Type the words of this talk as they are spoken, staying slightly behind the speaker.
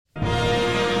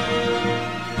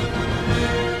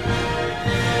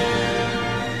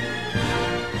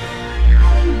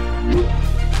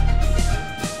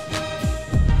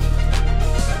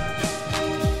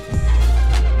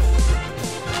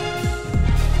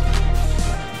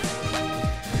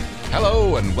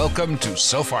and welcome to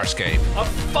So Farscape. A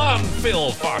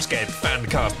fun-filled Farscape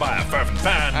fancast by a fervent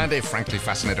fan. And a frankly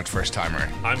fascinated first-timer.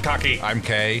 I'm Cocky. I'm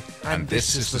Kay. And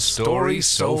this is the story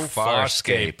So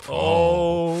Farscape.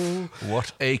 Oh.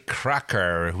 What a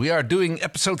cracker. We are doing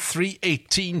episode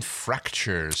 318,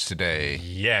 Fractures, today.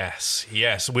 Yes,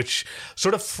 which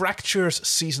sort of fractures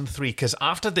season 3, because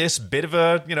after this, bit of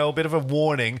a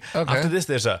warning. Okay. After this,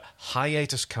 there's a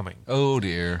hiatus coming. Oh,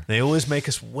 dear. They always make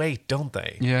us wait, don't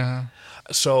they? Yeah.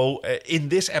 So in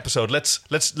this episode, let's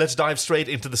dive straight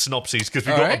into the synopses, because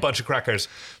we've got a bunch of crackers.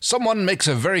 Someone makes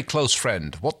a very close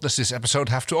friend. What does this episode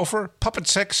have to offer? Puppet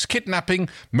sex, kidnapping,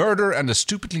 murder, and a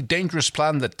stupidly dangerous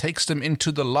plan that takes them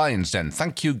into the lion's den.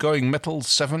 Thank you, Going Metal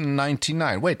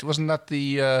 799. Wait, wasn't that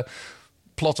the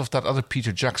plot of that other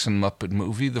Peter Jackson Muppet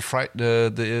movie, the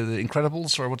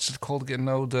Incredibles, or what's it called again?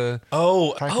 No, the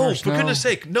Frighteners? For goodness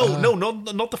sake, not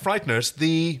the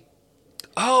Frighteners.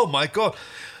 Oh my God.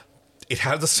 It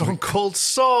had the song called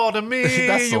Sodomy.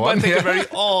 That's the you one, might think yeah. it very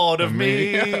odd of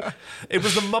me. It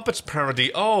was the Muppets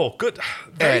parody. Oh, good.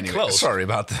 Very close. Sorry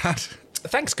about that.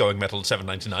 Thanks, Going Metal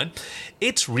 799.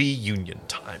 It's reunion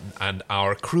time, and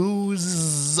our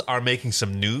crews are making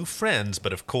some new friends,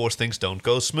 but of course things don't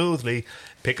go smoothly.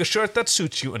 Pick a shirt that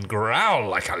suits you and growl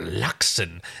like a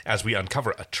Luxon as we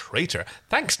uncover a traitor.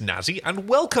 Thanks, Nazi, and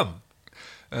welcome.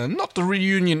 Not the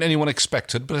reunion anyone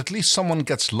expected, but at least someone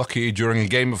gets lucky during a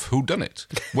game of whodunit.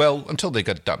 Well, until they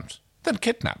get dumped, then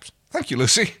kidnapped. Thank you,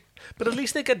 Lucy. But at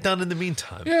least they get done in the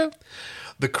meantime. Yeah.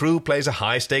 The crew plays a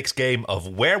high-stakes game of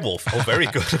werewolf. Oh, very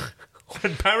good.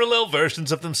 When parallel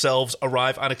versions of themselves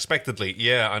arrive unexpectedly.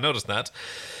 Yeah, I noticed that.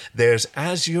 There's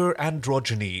azure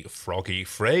androgyny, froggy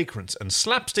fragrance, and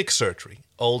slapstick surgery.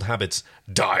 Old habits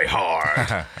die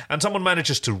hard. And someone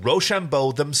manages to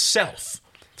Rochambeau themselves.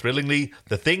 Thrillingly,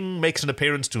 the Thing makes an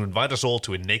appearance to invite us all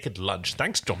to a naked lunch.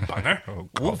 Thanks, John Banger.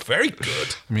 Oh, very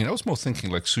good. I mean, I was more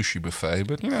thinking like sushi buffet,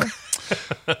 but yeah.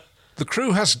 The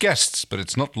crew has guests, but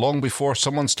it's not long before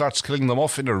someone starts killing them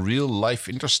off in a real-life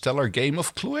interstellar game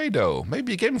of Cluedo.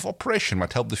 Maybe a game of Operation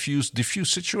might help diffuse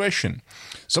situation.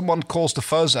 Someone calls the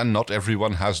fuzz, and not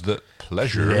everyone has the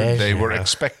pleasure they were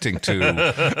expecting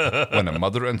to when a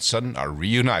mother and son are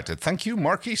reunited. Thank you,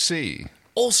 Marky C.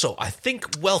 Also, I think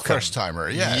welcome. First timer,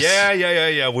 yes.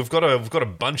 Yeah. We've got a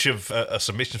bunch of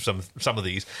submissions from some of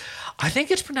these. I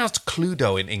think it's pronounced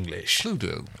Cluedo in English.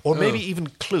 Cluedo. Or maybe even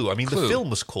Clue. I mean, Clue. The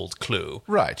film was called Clue.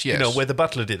 Right, yes. You know, where the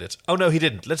butler did it. Oh, no, he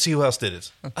didn't. Let's see who else did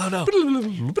it. Oh, no.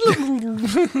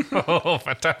 Oh,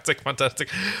 fantastic.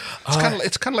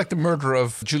 It's kind of like the murder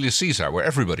of Julius Caesar, where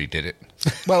everybody did it.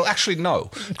 Well, actually, no.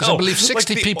 Because I believe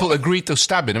 60 people agreed to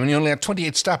stab him, and you only had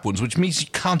 28 stab wounds, which means you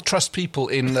can't trust people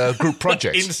in group projects.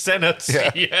 In Senate,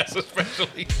 yeah. Yes,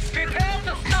 especially. Prepare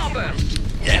to starboard!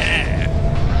 Yeah!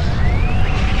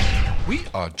 We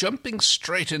are jumping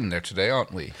straight in there today,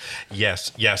 aren't we?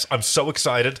 Yes. I'm so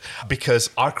excited because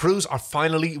our crews are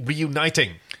finally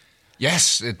reuniting.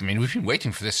 Yes, I mean, we've been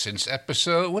waiting for this since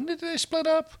episode... When did they split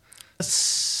up?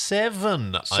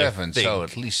 7, I think. So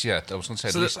at least, I was going to say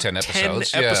at least 10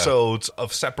 episodes. 10 episodes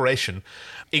of separation,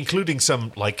 including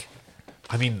some,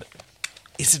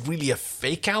 is it really a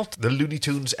fake-out? The Looney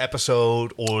Tunes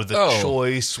episode or the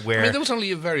choice where... I mean, there was only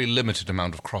a very limited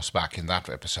amount of crossback in that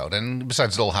episode, and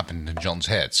besides, it all happened in John's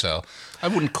head, so I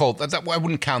wouldn't call that I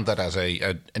wouldn't count that as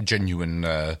a genuine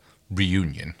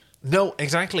reunion. No,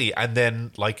 exactly. And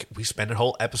then, we spent a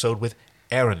whole episode with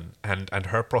Erin and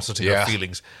her processing her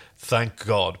feelings. Thank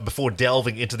God. Before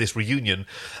delving into this reunion...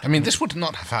 I mean, this would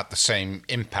not have had the same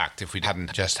impact if we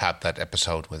hadn't just had that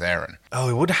episode with Erin.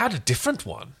 Oh, it would have had a different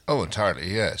one. Oh,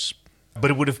 entirely, yes. But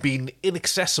it would have been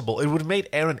inaccessible. It would have made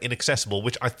Erin inaccessible,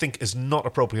 which I think is not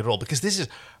appropriate at all, because this is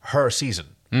her season,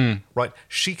 right?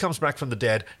 She comes back from the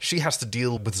dead. She has to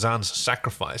deal with Zan's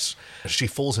sacrifice. She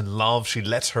falls in love. She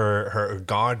lets her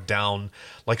guard down.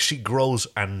 She grows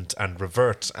and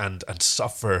reverts and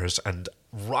suffers and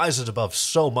rises above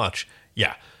so much.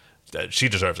 Yeah, she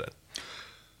deserves it.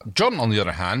 John, on the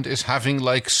other hand, is having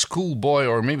schoolboy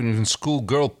or maybe even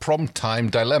schoolgirl prom time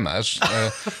dilemmas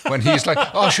when he's like,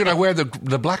 "Oh, should I wear the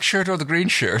black shirt or the green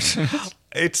shirt?"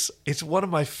 It's one of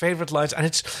my favorite lines, and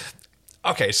it's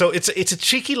okay. So it's a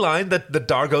cheeky line that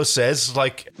Dargo says,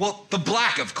 "Well, the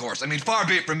black, of course. I mean, far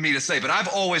be it from me to say, but I've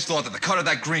always thought that the cut of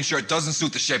that green shirt doesn't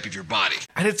suit the shape of your body."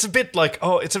 And it's a bit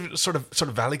it's a sort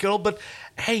of Valley Girl, but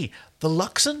hey, the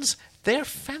Luxons, they're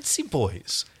fancy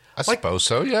boys. I suppose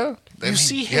so, yeah.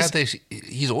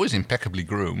 He's always impeccably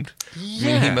groomed. Yeah.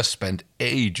 I mean, he must spend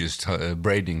ages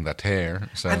braiding that hair.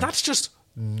 So. And that's just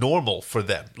normal for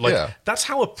them. That's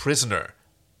how a prisoner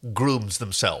grooms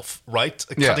themselves, right?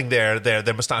 Yeah. Cutting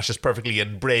their moustaches perfectly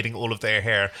and braiding all of their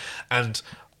hair. And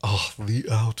Oh, the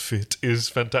outfit is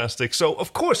fantastic. So,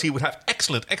 of course, he would have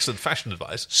excellent fashion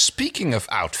advice. Speaking of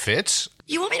outfits,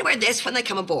 You want me to wear this when they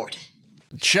come aboard?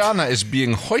 Chiana is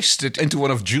being hoisted into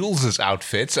one of Jules's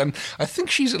outfits, and I think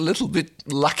she's a little bit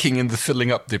lacking in the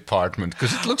filling up department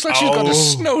because it looks like she's got a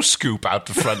snow scoop out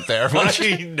the front there.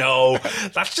 I know.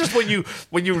 That's just when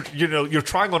you're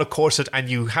trying on a corset and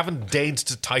you haven't deigned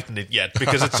to tighten it yet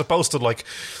because it's supposed to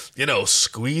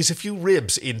squeeze a few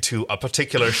ribs into a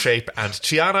particular shape, and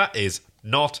Chiana is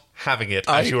not having it,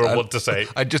 as you were wont to say.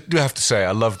 I just do have to say,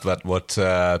 I loved what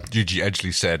Gigi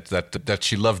Edgley said, that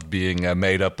she loved being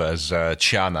made up as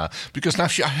Chiana, because now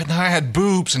I had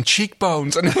boobs and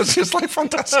cheekbones, and it was just like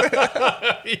fantastic.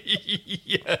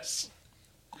 Yes.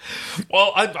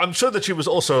 Well, I'm sure that she was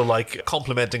also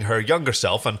complimenting her younger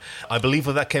self, and I believe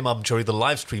when that came up during the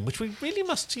live stream, which we really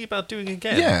must see about doing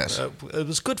again. Yes, it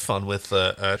was good fun with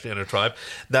Inner Tribe.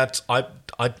 That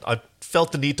I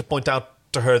felt the need to point out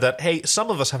to her that, hey, some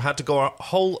of us have had to go our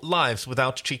whole lives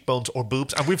without cheekbones or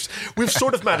boobs, and we've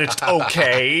sort of managed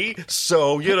okay.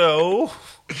 So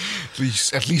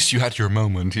At least you had your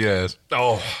moment, yes.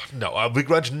 Oh, no, I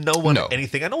begrudge no one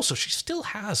anything. And also, she still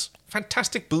has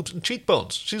fantastic boobs and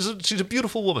cheekbones. She's a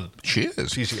beautiful woman. She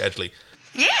is. Gigi Edgley.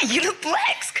 Yeah, you look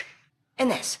Blesk. In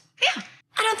this? Yeah,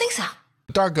 I don't think so.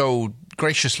 Dargo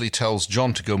graciously tells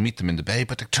John to go meet them in the bay,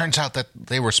 but it turns out that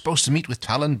they were supposed to meet with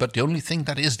Talon, but the only thing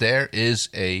that is there is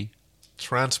a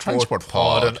transport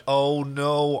pod. And oh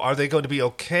no, are they going to be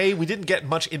okay? We didn't get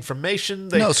much information.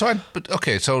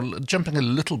 So jumping a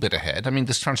little bit ahead, I mean,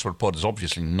 this transport pod is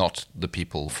obviously not the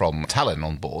people from Talon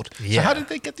on board. Yeah. So how did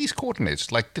they get these coordinates?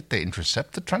 Did they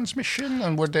intercept the transmission?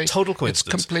 And were they... Total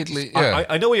coincidence. It's completely... Yeah.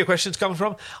 I know where your question's coming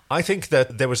from. I think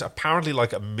that there was apparently a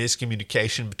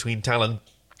miscommunication between Talon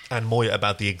and Moya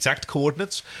about the exact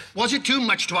coordinates. Was it too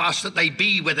much to ask that they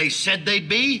be where they said they'd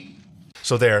be?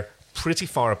 So they're pretty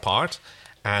far apart,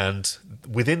 and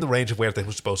within the range of where they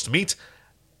were supposed to meet,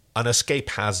 an escape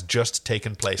has just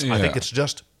taken place. Yeah. I think it's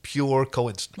just pure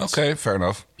coincidence. Okay, fair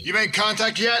enough. You made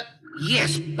contact yet?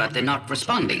 Yes, but they're not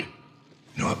responding.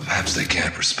 You know what? Perhaps they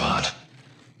can't respond.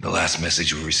 The last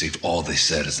message we received, all they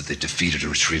said is that they defeated a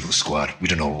retrieval squad. We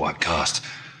don't know at what cost.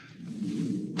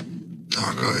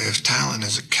 Dargo, if Talon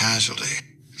is a casualty,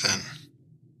 then...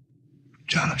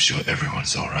 John, I'm sure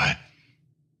everyone's all right.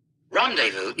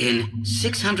 Rendezvous in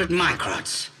 600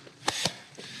 microns.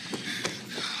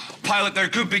 Pilot, there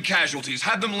could be casualties.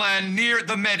 Have them land near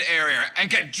the med area and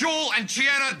get Joel and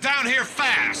Chiana down here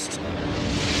fast.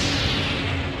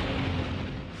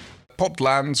 Pod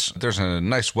lands. There's a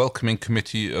nice welcoming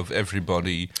committee of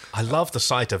everybody. I love the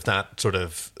sight of that sort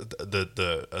of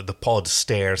the pod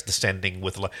stairs descending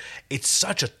with. It's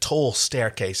such a tall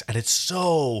staircase and it's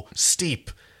so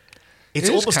steep. It's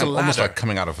almost a ladder. Almost like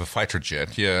coming out of a fighter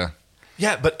jet. Yeah.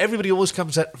 Yeah, but everybody always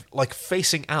comes at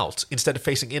facing out instead of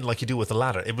facing in like you do with a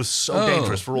ladder. It was so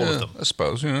dangerous for all of them. I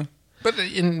suppose, yeah. But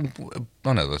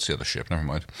no, that's the other ship. Never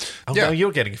mind. Oh, yeah. Now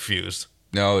you're getting confused.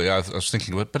 No, yeah, I was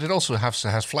thinking of it, but it also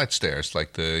has flight stairs,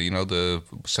 like the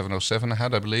 707 I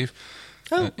had, I believe.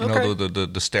 Oh, okay.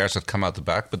 The stairs that come out the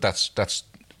back, but that's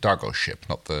Dargo's ship,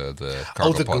 not the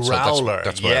cargo the pod. Growler. So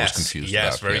that's what I was confused about.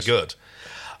 Yes, very good.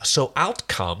 So out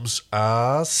comes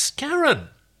Scarron.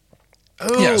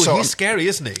 Oh, yeah, so he's scary,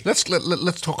 isn't he? Let's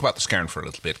talk about the Scarron for a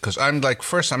little bit, because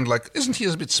first I'm like, isn't he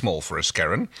a bit small for a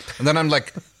Scarron? And then I'm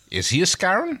like, is he a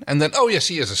Scarron? And then, oh yes,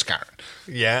 he is a Scarron.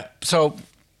 Yeah. So,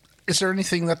 is there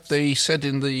anything that they said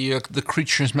in the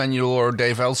creatures manual or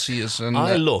Dave Elsius?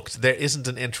 I looked. There isn't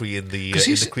an entry in the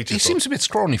creatures book. He seems a bit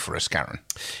scrawny for a Scarron.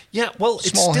 Yeah, well,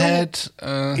 small head.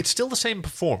 It's still the same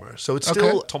performer. So it's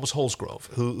still Thomas Holsgrove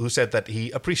who said that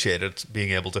he appreciated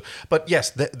being able to. But yes,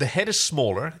 the head is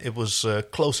smaller. It was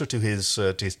closer to his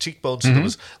cheekbones. So there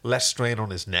was less strain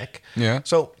on his neck. Yeah.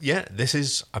 So yeah, this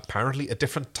is apparently a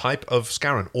different type of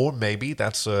Scarron, or maybe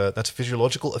that's a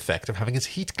physiological effect of having his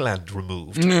heat gland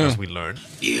removed. Yeah. As we learn.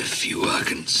 If you are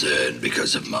concerned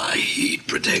because of my heat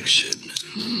protection,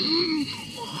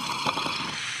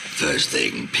 first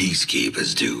thing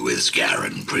peacekeepers do with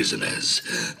Scarron prisoners,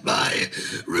 by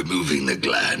removing the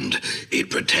gland, it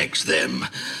protects them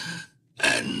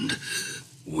and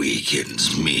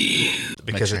weakens me.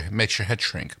 Because it makes your head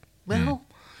shrink. Well,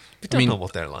 we don't know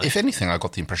what they're like. If anything, I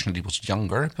got the impression that he was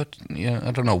younger, but yeah,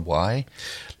 I don't know why.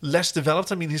 Less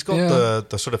developed. I mean, he's got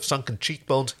the sort of sunken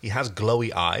cheekbones. He has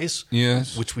glowy eyes.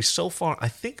 Yes. Which I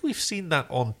think we've seen that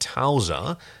on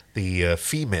Tauza, the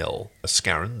female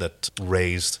Scarron that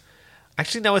raised.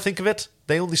 Actually, now I think of it,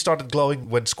 they only started glowing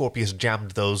when Scorpius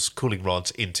jammed those cooling rods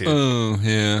into. Oh,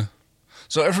 yeah.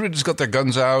 So everybody's got their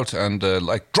guns out and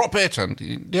drop it.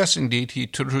 And yes, indeed, he,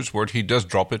 to his word, he does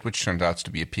drop it, which turned out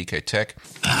to be a PK Tech.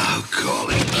 Oh,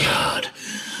 golly God.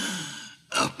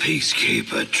 A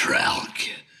peacekeeper Tralk.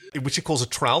 Which he calls a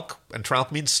Tralk, and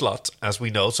Tralk means slut, as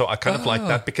we know. So I kind of like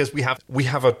that because we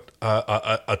have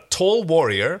a tall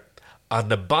warrior, a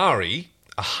Nabari,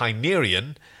 a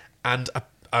Hynerian, and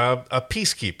a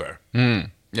peacekeeper.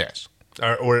 Yes.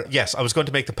 Or yes, I was going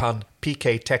to make the pun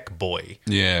PK Tech boy.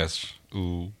 Yes.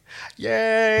 Ooh.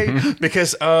 Yay!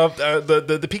 Because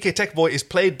the PK Tech boy is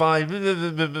played by...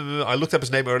 I looked up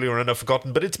his name earlier and I've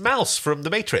forgotten, but it's Mouse from The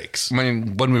Matrix. I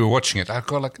mean, when we were watching it, I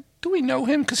go do we know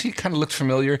him? Because he kind of looked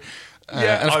familiar.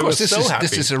 Yeah, and of course, this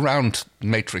is around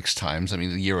Matrix times. I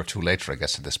mean, a year or two later, I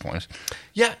guess, at this point.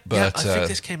 Yeah, but I think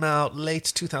this came out late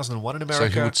 2001 in America. So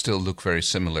he would still look very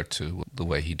similar to the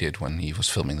way he did when he was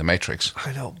filming The Matrix.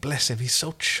 I know, bless him. He's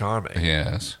so charming.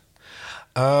 Yes.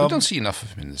 We don't see enough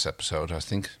of him in this episode, I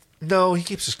think. No, he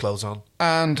keeps his clothes on.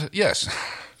 And, yes...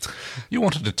 You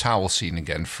wanted the towel scene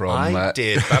again from... I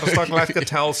did. Battlestar Galactica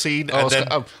towel scene. I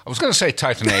was going to say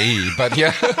Titan AE, but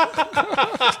yeah.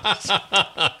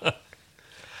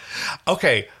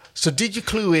 Okay, so did you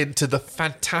clue into the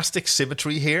fantastic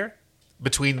symmetry here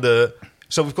between the...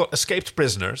 So we've got escaped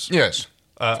prisoners. Yes.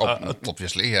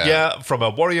 Obviously, yeah. Yeah, from a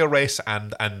warrior race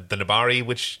and the Nabari,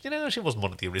 which, she wasn't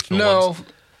one of the original ones. No,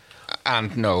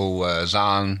 and no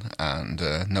Zan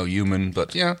and no human,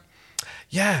 but yeah.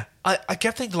 Yeah, I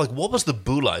kept thinking, what was the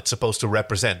blue light supposed to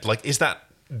represent? Is that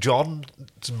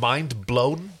John's mind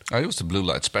blown? It was the blue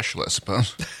light special, I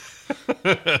suppose.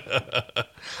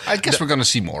 I guess we're going to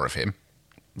see more of him.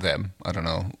 Them. I don't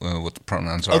know what the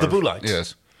pronouns are. Oh, the blue light?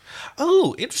 Yes.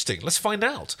 Oh, interesting. Let's find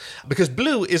out. Because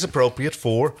blue is appropriate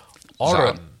for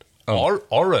Oren.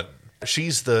 Oren.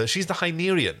 She's the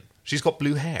Hynerian. She's got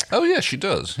blue hair. Oh, yes, she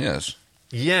does. Yes.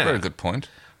 Yeah. Very good point.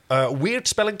 Weird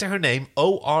spelling to her name,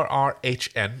 Orrhn.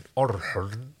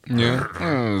 Orrhn. Yeah.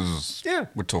 Yeah.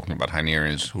 We're talking about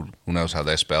Hynerians. Who knows how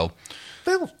they spell?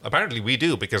 Well, apparently we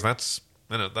do, because that's...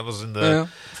 that was in the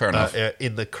fair enough.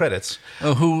 In the credits.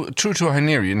 Who, true to a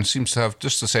Hynerian, seems to have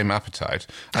just the same appetite.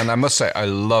 And I must say, I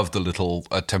love the little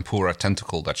tempura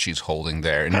tentacle that she's holding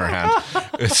there in her hand.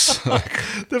 It's like...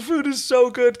 The food is so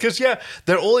good. Because,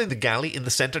 they're all in the galley in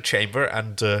the center chamber,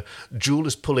 and Jewel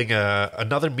is pulling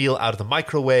another meal out of the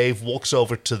microwave, walks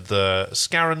over to the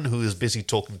Scarron, who is busy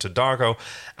talking to Dargo,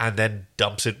 and then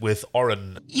dumps it with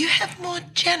Oren. You have more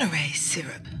Generase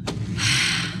syrup.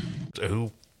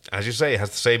 Who... As you say,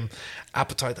 has the same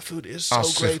appetite. The food is so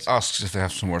great. Asks if they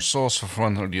have some more sauce for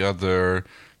one or the other.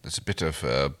 There's a bit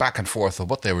of back and forth of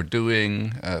what they were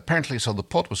doing. Apparently, so the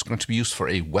pod was going to be used for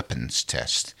a weapons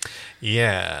test.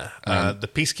 Yeah. The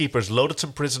peacekeepers loaded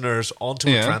some prisoners onto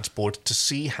a transport to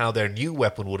see how their new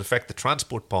weapon would affect the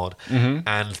transport pod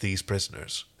and these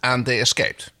prisoners. And they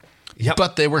escaped. Yep.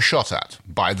 But they were shot at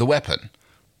by the weapon.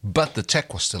 But the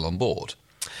tech was still on board.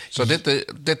 So did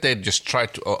they just try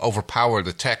to overpower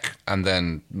the tech and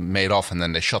then made off and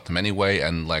then they shot them anyway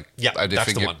and that's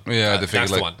the one. Yeah, they figured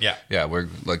that's the one. Yeah, we're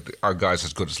our guy's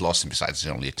as good as lost, and besides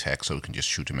it's only a tech, so we can just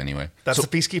shoot him anyway. That's the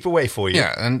peacekeeper way for you.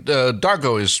 Yeah, and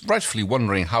Dargo is rightfully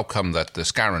wondering how come that the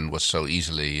Scarron was so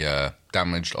easily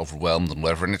damaged, overwhelmed, and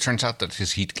whatever. And it turns out that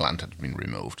his heat gland had been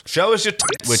removed. Show us your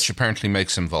tits. Which apparently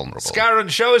makes him vulnerable. Scarron,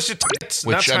 show us your tits.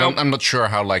 Which I'm not sure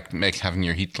how having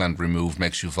your heat gland removed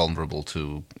makes you vulnerable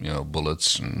to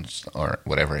bullets or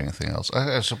whatever, anything else.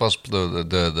 I suppose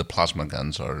the plasma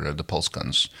guns or the pulse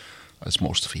guns. It's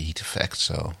most of a heat effect,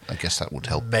 so I guess that would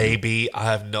help. Maybe. I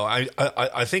have no...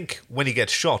 I think when he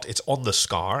gets shot, it's on the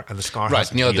scar, and the scar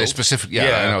hasn't healed. They specifically...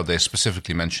 Yeah, I know, they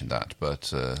specifically mentioned that,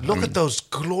 but... Look at those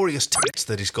glorious tits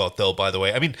that he's got, though, by the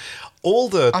way. I mean, all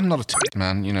the... I'm not a tit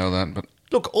man, you know that, but...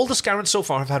 Look, all the Scarrons so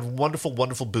far have had wonderful,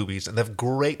 wonderful boobies, and they have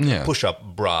great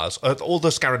push-up bras. All the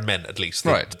Scarron men, at least,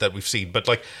 that we've seen. But,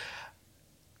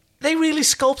 they really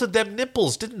sculpted them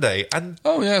nipples, didn't they? And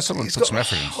someone put some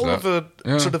effort into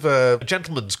that. Sort of a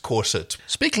gentleman's corset.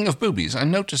 Speaking of boobies, I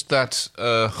noticed that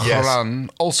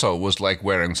Horan also was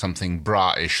wearing something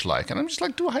bra-ish and I'm just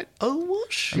do I... Oh,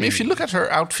 was she? I mean, if you look at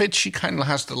her outfit, she kind of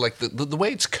has the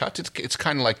way it's cut. It's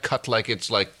kind of cut it's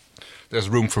there's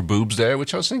room for boobs there,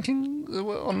 which I was thinking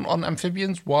on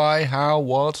amphibians. Why? How?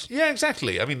 What? Yeah,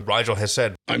 exactly. I mean, Rigel has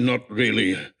said... I'm not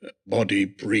really a body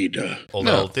breeder.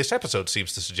 Although this episode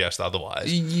seems to suggest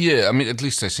otherwise. Yeah, I mean, at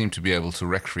least they seem to be able to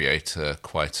recreate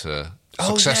quite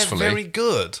successfully. Oh, yeah, very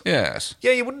good. Yes.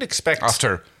 Yeah, you wouldn't expect...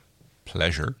 After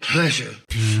pleasure. Pleasure.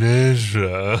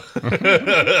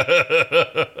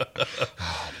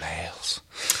 Oh, males.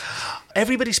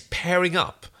 Everybody's pairing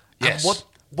up. Yes. And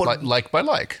what like by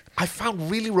like. I found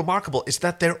really remarkable is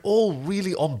that they're all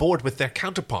really on board with their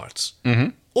counterparts. Mm-hmm.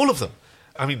 All of them.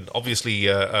 I mean, obviously,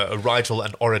 Rigel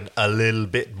and Oren a little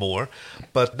bit more,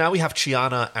 but now we have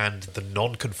Chiana and the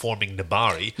non-conforming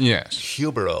Nabari. Yes.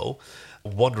 Hubero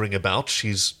wandering about.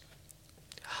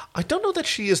 I don't know that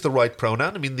she is the right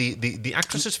pronoun. I mean, the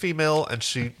actress is female, and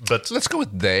but Let's go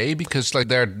with they, because like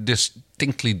they're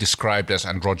distinctly described as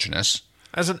androgynous.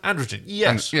 as an androgen,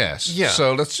 yes, Yes. yeah.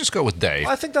 So let's just go with they.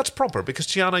 I think that's proper because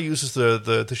Chiana uses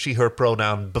the she/her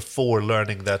pronoun before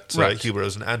learning that Right. Hubero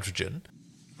is an androgen.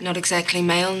 Not exactly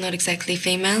male, not exactly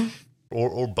female.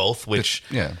 Or both, which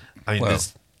yeah. I mean, Well.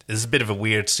 there's a bit of a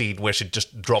weird scene where she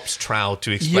just drops Trow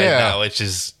to explain Yeah. now, which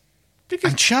is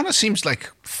And Chiana seems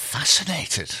like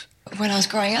fascinated. When I was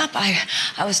growing up,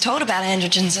 I was told about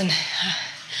androgens,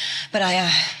 but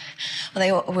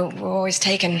they were always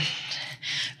taken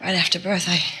right after birth.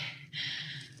 I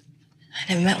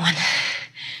never met one.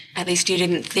 At least you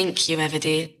didn't think you ever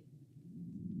did.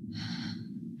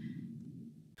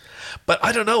 But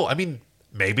I don't know. I mean,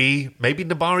 maybe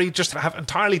Nabari just have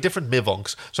entirely different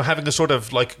Mivonks, so having a sort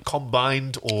of like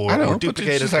combined or, I know, or but it's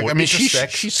duplicated just like, or I mean, she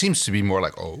intersect. seems to be more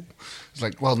like It's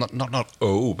like, well, not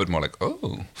oh, but more like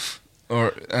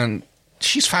and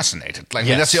she's fascinated. Like I mean,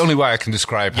 Yes. that's the only way I can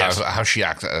describe Yes. how she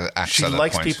acts. She at that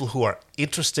likes point. people who are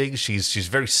interesting. She's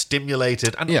very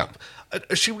stimulated, and Yeah.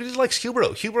 She really likes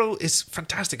Hubero. Hubero is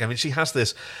fantastic. I mean, she has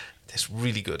this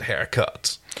really good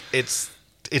haircut. It's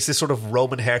this sort of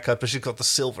Roman haircut, but she's got the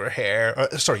silver hair.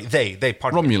 Sorry, they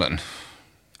pardon me. Romulan.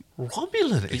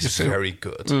 Romulan is say- very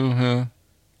good.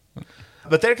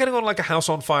 But they're getting on like a house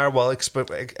on fire while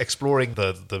exploring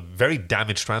the very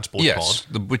damaged transport Yes,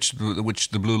 pod. which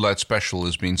the blue light special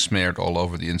is being smeared all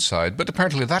over the inside. But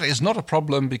apparently that is not a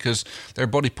problem because their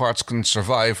body parts can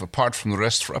survive apart from the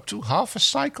rest for up to half a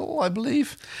cycle, I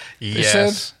believe. they Yes.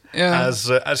 said. Yeah.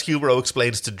 As Hubero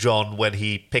explains to John when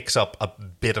he picks up a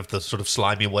bit of the sort of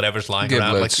slimy whatever's lying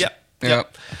around, like, Giblets. yeah. Yeah.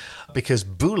 Because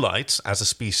boolites, as a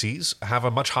species, have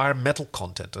a much higher metal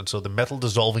content, and so the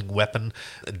metal-dissolving weapon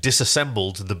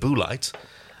disassembled the boolite.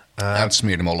 And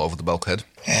smeared him all over the bulkhead.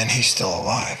 And he's still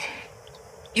alive.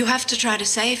 You have to try to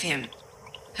save him.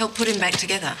 Help put him back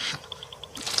together.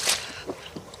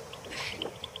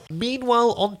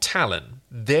 Meanwhile, on Talon,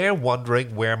 they're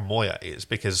wondering where Moya is,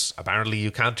 because apparently you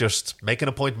can't just make an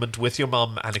appointment with your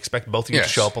mum and expect both of you to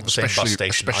show up on the same bus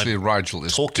station. Especially I'm Rigel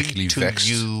is talking particularly to vexed.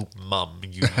 you, mum.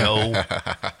 You know.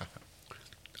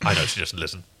 I know she doesn't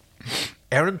listen.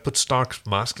 Erin puts Stark's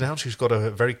mask down. She's got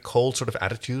a very cold sort of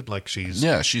attitude, like she's...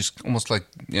 Yeah, she's almost like,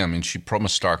 I mean, she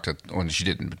promised Stark that, well, she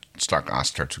didn't, but Stark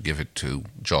asked her to give it to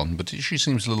John, but she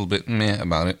seems a little bit meh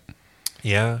about it.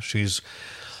 Yeah, she's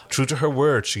true to her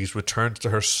word. She's returned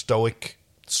to her stoic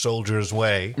soldier's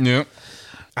way. Yeah.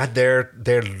 And they're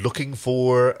looking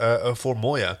for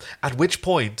Moya. At which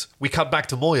point we cut back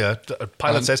to Moya.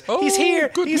 Pilot says, "He's here.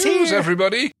 Good He's news, here."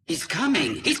 everybody. He's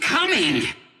coming. He's coming.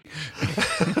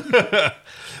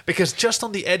 Because just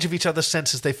on the edge of each other's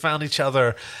senses, they found each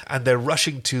other, and they're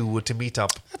rushing to meet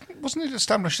up. Wasn't it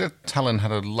established that Talon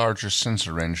had a larger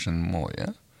sensor range than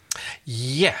Moya?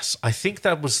 Yes, I think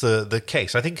that was the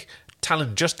case. I think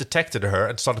Talon just detected her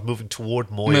and started moving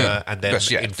toward Moya, and then Yes,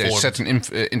 yeah, they informed. set an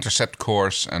intercept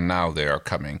course, and now they are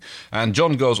coming. And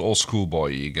John goes all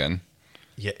schoolboy again.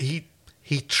 Yeah, he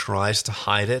tries to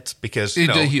hide it because He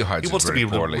hides it wants to very be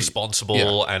poorly.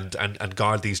 responsible and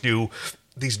guard these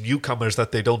newcomers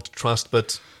that they don't trust.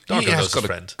 But He Darko has knows his got a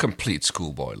friend. complete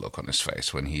schoolboy look on his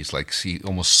face when he's like, he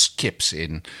almost skips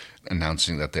in,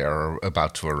 announcing that they are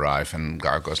about to arrive, and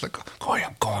Gar goes like,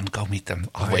 go meet them.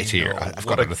 I'll wait here. know. I've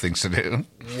What got a- other things to do.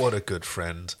 What a good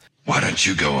friend. Why don't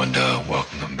you go and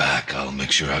welcome them back? I'll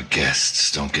make sure our guests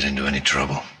don't get into any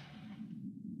trouble.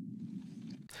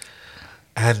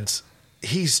 And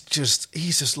he's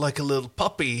just like a little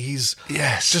puppy. He's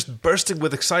Yes. just bursting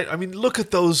with excitement. I mean, look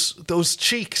at those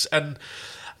cheeks. And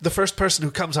the first person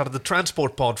who comes out of the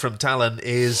transport pod from Talon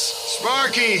is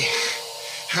Sparky,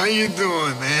 how you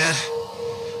doing, man?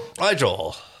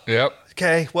 Rigel. Yep.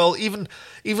 Okay, well, even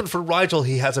for Rigel,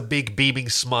 he has a big beaming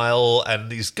smile,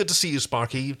 and he's good to see you,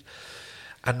 Sparky.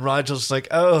 And Rigel's like,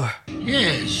 oh,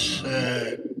 Yes,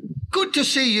 good to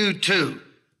see you too.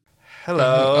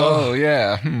 hello. Oh,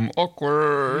 yeah.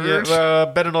 Awkward. You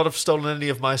better not have stolen any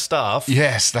of my stuff.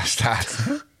 Yes, that's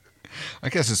that. I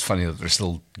guess it's funny that they're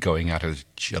still going at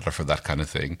each other for that kind of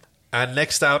thing. And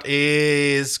next out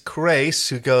is Crace,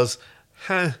 who goes,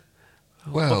 huh,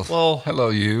 Well, hello,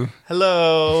 you.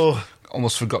 hello.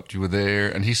 Almost forgot you were there,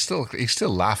 and he's still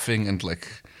laughing and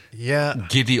like Yeah.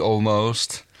 giddy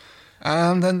almost.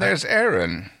 And then there's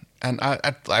Aaron. And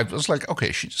I was like,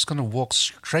 okay, she's just going to walk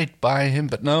straight by him.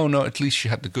 But no, at least she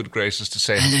had the good graces to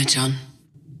say, Hello, John.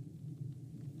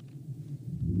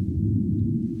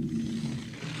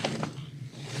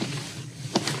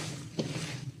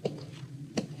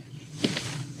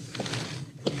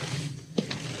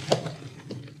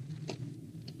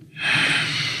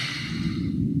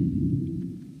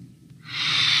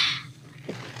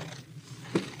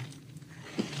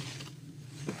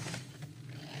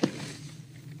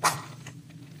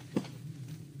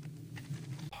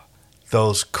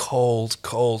 Those cold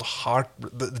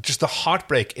just the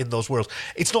heartbreak in those words.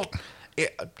 It's not,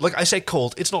 like I say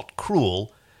cold, it's not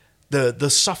cruel. The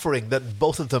suffering that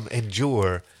both of them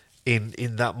endure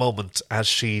in that moment as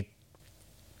she...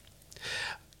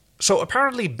 So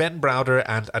apparently Ben Browder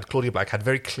and Claudia Black had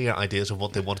very clear ideas of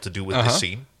what they wanted to do with this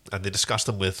scene. And they discussed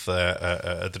them with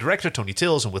the director, Tony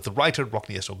Tills, and with the writer,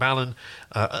 Rockne S. O'Malley.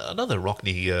 Another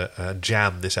Rockne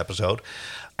jam this episode.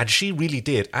 And she really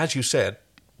did, as you said...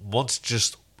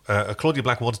 Claudia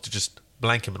Black wanted to just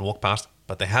blank him and walk past,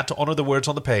 but they had to honour the words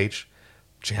on the page.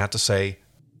 She had to say,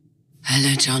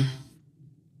 Hello, John.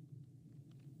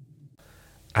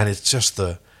 And it's just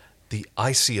the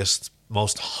iciest,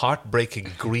 most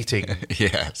heartbreaking greeting.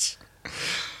 yes.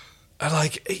 And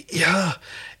like, yeah,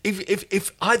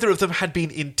 if either of them had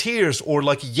been in tears or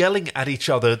like yelling at each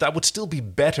other, that would still be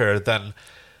better than...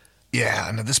 Yeah,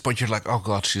 and at this point you're like, oh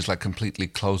God, she's like completely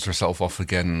closed herself off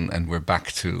again and we're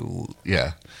back to,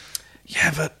 yeah.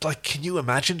 Yeah, but like, can you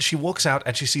imagine? She walks out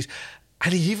and she sees,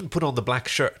 and he even put on the black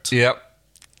shirt. Yep.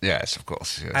 Yes, of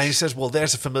course. Yes. And he says, well,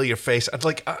 there's a familiar face. And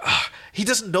like, he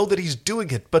doesn't know that he's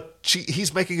doing it, but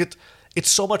he's making it,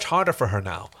 it's so much harder for her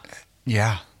now.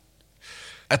 Yeah.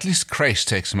 At least Crace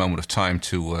takes a moment of time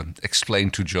to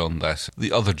explain to John that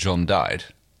the other John died.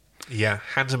 Yeah,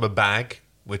 hands him a bag,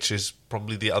 which is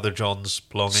probably the other John's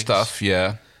belongings. Stuff,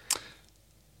 yeah.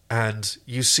 And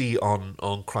you see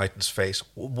on Crichton's face,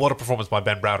 what a performance by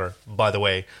Ben Browder, by the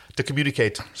way, to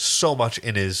communicate so much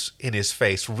in his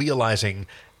face, realizing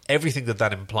everything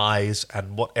that implies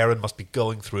and what Erin must be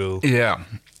going through. Yeah.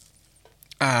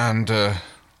 And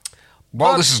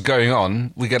while this is going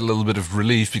on, we get a little bit of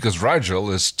relief because Rigel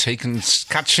is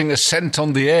catching a scent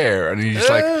on the air, and he's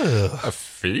like, a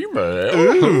female?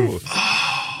 Ooh.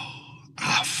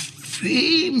 A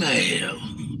female.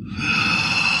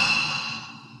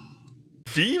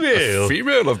 Female. A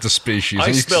female of the species.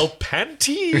 I smell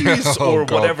panties or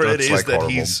God, whatever it is like that horrible.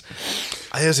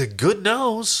 he has a good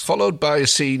nose. Followed by a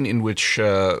scene in which,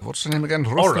 what's her name again?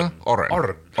 Oren.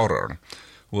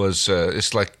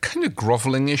 Is like kind of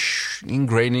groveling-ish,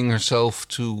 ingraining herself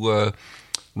to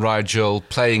Rigel,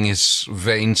 playing his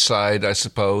vain side, I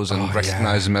suppose, and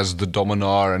recognize him as the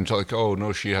Dominar, and like, oh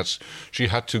no, she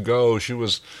had to go. She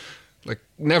was like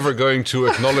never going to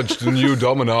acknowledge the new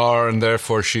Dominar, and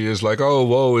therefore she is like, oh,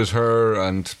 woe is her,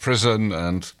 and prison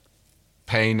and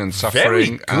pain and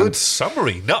suffering. Very good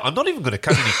summary. No, I'm not even going to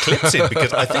cut any clips in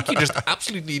because I think you just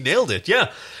absolutely nailed it.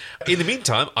 Yeah. In the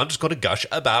meantime, I'm just going to gush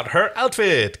about her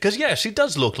outfit because, yeah, she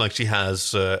does look like she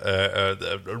has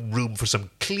room for some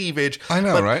cleavage. I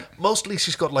know, but right? Mostly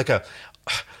she's got like a...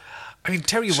 I mean,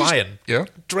 Terry Ryan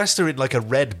dressed her in like a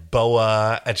red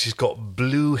boa and she's got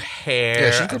blue hair.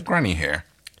 Yeah, she's got granny hair.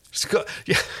 She's got...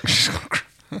 Yeah.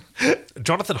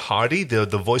 Jonathan Hardy, the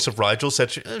voice of Rigel,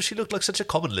 said she looked like such a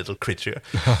common little creature.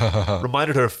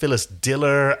 Reminded her of Phyllis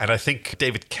Diller, and I think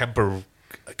David Kemper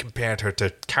compared her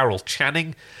to Carol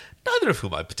Channing, neither of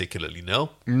whom I particularly know.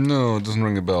 No, it doesn't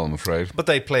ring a bell, I'm afraid. But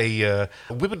they play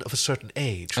women of a certain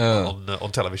age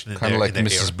on television. Kind of like in their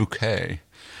Mrs. era. Bouquet.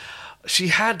 She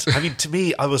had. I mean, to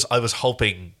me, I was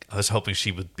hoping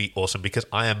she would be awesome because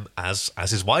I am, as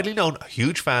is widely known, a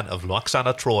huge fan of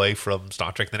Lwaxana Troi from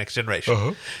Star Trek: The Next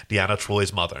Generation, Deanna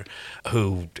Troi's mother,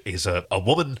 who is a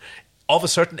woman of a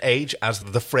certain age, as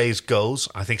the phrase goes.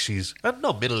 I think she's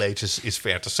middle age is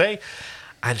fair to say,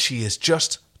 and she is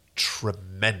just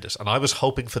tremendous. And I was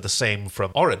hoping for the same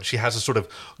from Oren. She has a sort of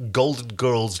Golden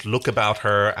Girls look about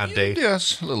her and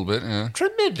yes, a little bit, yeah.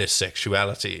 Tremendous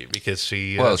sexuality because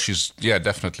she... she's,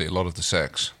 definitely a lot of the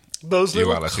sex. Those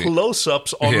little duality.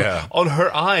 close-ups on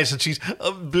her eyes, and she's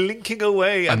blinking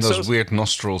away. And those weird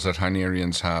nostrils that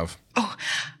Hynerians have. Oh,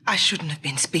 I shouldn't have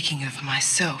been speaking of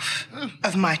myself,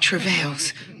 of my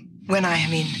travails, when I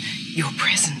am in your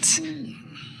presence.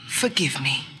 Forgive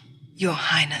me, Your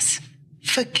Highness.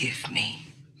 Forgive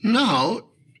me. Now,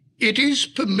 it is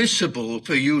permissible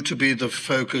for you to be the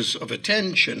focus of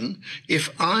attention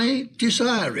if I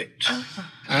desire it.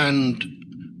 And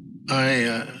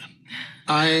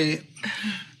I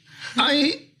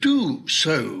do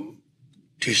so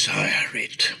desire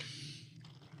it.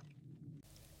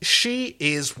 she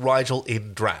is Rigel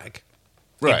in drag.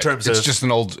 Right. In terms it's of just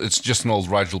an old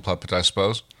Rigel puppet, I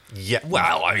suppose. yeah,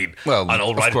 well, I mean, Well, an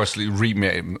old of Rigel. course,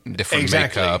 different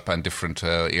Exactly. makeup and different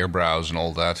earbrows and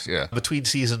all that. Yeah. Between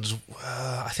seasons,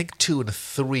 I think 2 and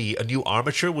 3, a new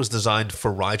armature was designed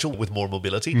for Rigel with more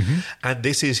mobility, and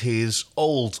this is his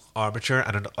old armature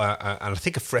and I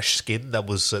think a fresh skin that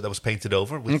was painted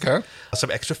over with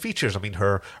some extra features. I mean,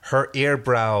 her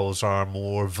earbrows are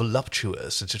more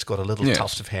voluptuous, and she's got a little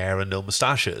tuft of hair and no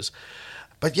moustaches.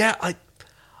 But yeah,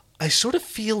 I sort of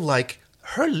feel like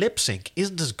her lip sync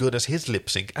isn't as good as his lip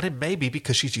sync, and it may be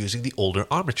because she's using the older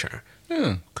armature.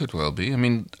 Yeah, could well be. I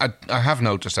mean, I have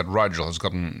noticed that Rigel has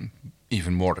gotten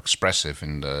even more expressive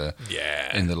in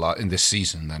this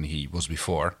season than he was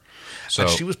before. So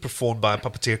And she was performed by a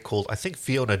puppeteer called, I think,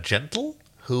 Fiona Gentle,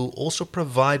 who also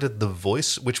provided the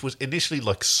voice, which was initially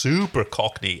like super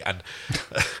cockney and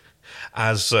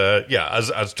as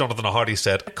Jonathan Hardy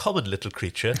said, a common little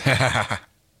creature.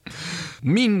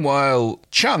 Meanwhile,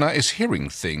 Chiana is hearing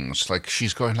things. Like,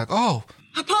 she's going like, oh,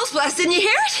 A pulse blast, didn't you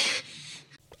hear it?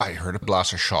 I heard a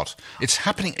blaster shot. It's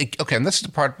happening. Okay, and this is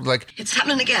the part, like... It's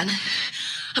happening again.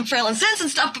 I'm frailing sense and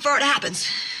stuff before it happens.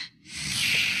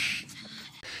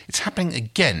 It's happening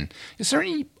again. Is there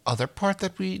any other part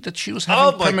that she was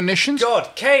having premonitions?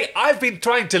 God, Kay, I've been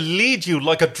trying to lead you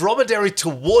like a dromedary to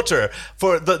water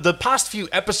for the past few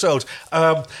episodes.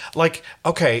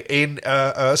 In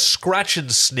Scratch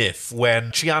and Sniff,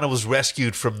 when Chiana was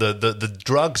rescued from the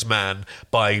drugs man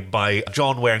by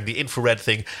John wearing the infrared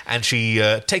thing, and she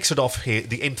takes it off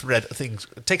the infrared thing,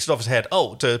 takes it off his head,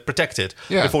 to protect it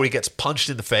before he gets punched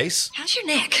in the face. How's your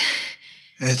neck?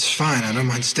 It's fine. I don't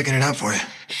mind sticking it out for you.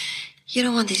 You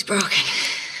don't want these broken.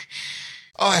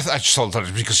 Oh, I just thought that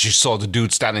was because she saw the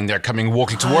dude standing there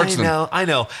walking towards them. I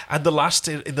know. And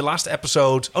in the last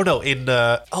episode,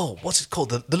 what's it called?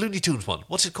 The Looney Tunes one.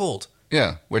 What's it called?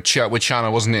 Yeah, which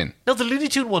Chiana wasn't in. No, the Looney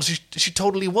Tune one, she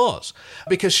totally was.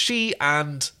 Because she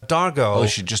and Dargo... Oh,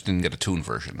 she just didn't get a Toon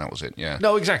version, that was it, yeah.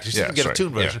 No, exactly, she didn't get a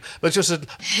Toon version. Yeah. But just a...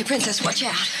 Hey, Princess, watch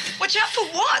out. Watch out for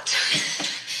what?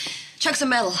 Chunks of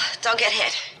metal. Don't get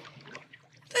hit.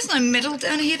 There's no metal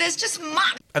down here. There's just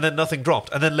mud. And then nothing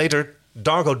dropped. And then later,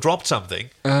 Dargo dropped something.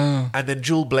 And then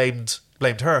Jewel blamed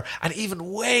her. And even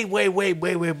way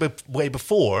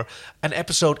before, an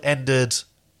episode ended...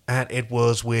 And it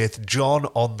was with John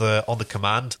on the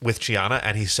command with Chiana,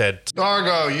 and he said,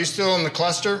 Dargo, you still in the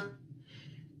cluster?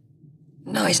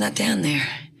 No, he's not down there.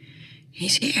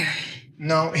 He's here.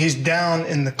 No, he's down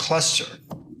in the cluster.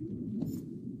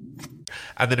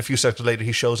 And then a few seconds later,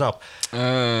 he shows up.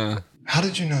 How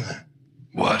did you know that?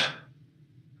 What?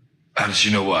 How did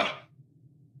you know what?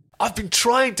 I've been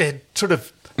trying to sort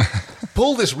of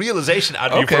pull this realization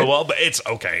out of you for a while, but it's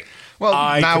okay. Well,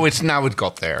 now it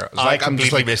got there. I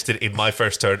completely missed it in my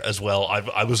first turn as well.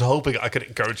 I was hoping I could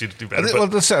encourage you to do better.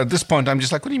 At this point, I'm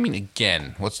just like, what do you mean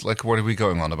again? What are we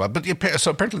going on about? But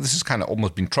so apparently this has kind of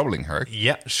almost been troubling her.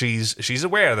 Yeah, she's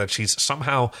aware that she's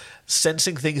somehow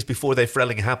sensing things before they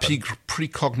frelling happen.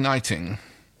 Precogniting.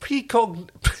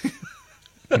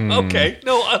 Okay,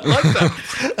 no, I like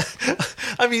that.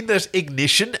 I mean, there's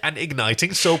ignition and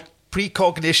igniting, so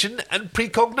precognition and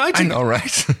precogniting. I know,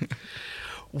 right?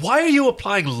 Why are you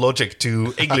applying logic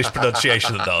to English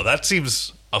pronunciation, though? That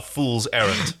seems a fool's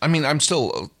errand. I mean, I'm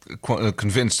still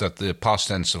convinced that the past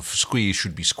tense of squeeze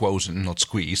should be squozen, not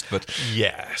squeezed, but...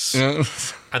 Yes.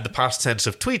 And the past tense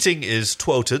of tweeting is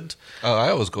twoted. I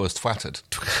always go as twatted.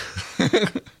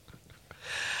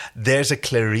 There's a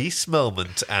Clarice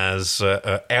moment as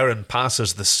Aaron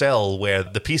passes the cell where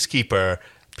the Peacekeeper...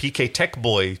 PK Tech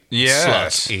Boy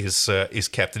slut is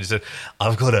kept, and he said,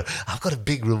 "I've got a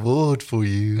big reward for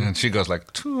you." And she goes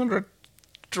like 200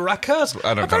 Drakas.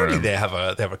 Apparently they have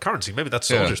a currency. Maybe that's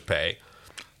soldiers' pay.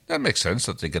 That makes sense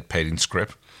that they get paid in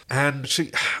script. And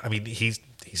he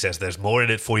says there's more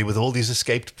in it for you with all these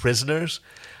escaped prisoners.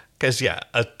 Because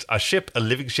a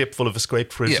living ship full of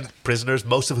escaped prisoners,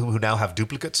 most of whom who now have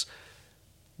duplicates.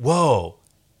 Whoa,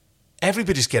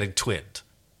 everybody's getting twinned.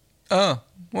 Oh.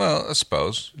 Well, I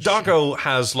suppose. Dargo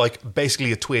has,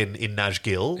 basically a twin in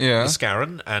Najgil,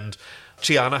 Scarran, and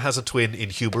Chiana has a twin in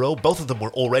Hubero. Both of them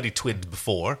were already twinned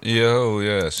before.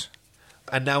 Yes.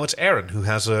 And now it's Aaron who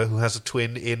has a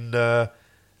twin in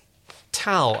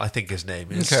Tal, I think his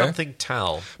name is. Okay. Something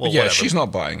Tal. Well, whatever. She's not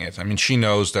buying it. I mean, she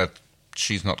knows that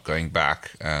she's not going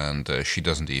back, and she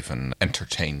doesn't even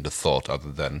entertain the thought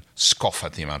other than scoff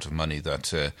at the amount of money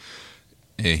that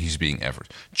he's being offered.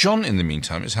 John, in the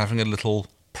meantime, is having a little...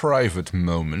 private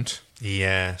moment.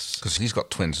 Yes. Because he's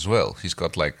got twins as well. He's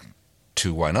got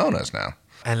 2 Wynonas now.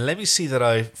 And let me see that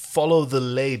I follow the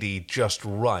lady just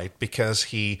right, because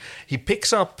he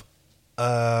picks up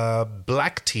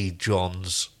Black Tea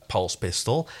John's pulse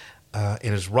pistol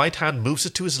in his right hand, moves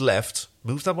it to his left,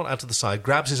 moves that one out to the side,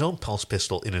 grabs his own pulse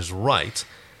pistol in his right,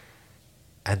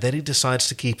 and then he decides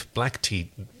to keep Black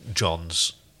Tea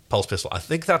John's pulse pistol. I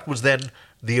think that was then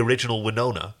the original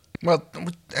Winona. Well,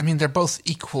 I mean, they're both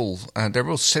equal. They're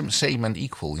both same and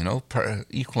equal, you know,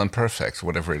 equal and perfect,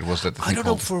 whatever it was that the thing I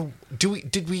don't know.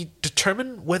 Did we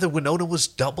determine whether Winona was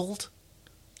doubled?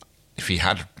 If he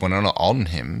had Winona on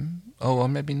him, well,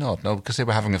 maybe not. No, because they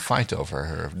were having a fight over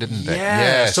her, didn't they? Yeah.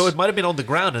 Yes. So it might have been on the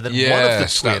ground, and then yes, one of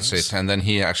the twins. That's it. And then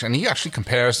he actually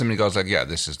compares them. And he goes like, "Yeah,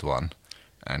 this is the one,"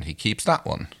 and he keeps that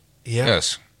one. Yeah.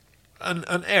 Yes.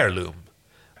 An heirloom.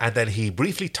 And then he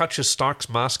briefly touches Stark's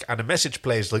mask, and a message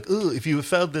plays like, "Oh, if you have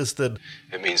found this, then..."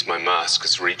 It means my mask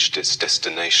has reached its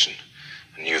destination,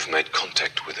 and you've made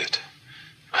contact with it.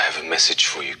 I have a message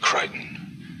for you,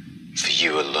 Crichton. For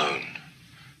you alone.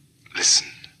 Listen.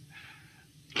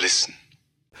 Listen.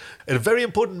 And a very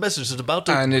important message is about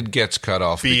to... And it gets cut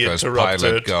off be because interrupted.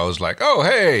 Pilot goes like, "Oh,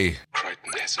 hey!"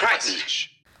 Crichton has a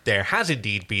message. There has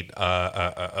indeed been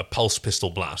a pulse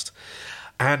pistol blast.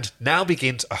 And now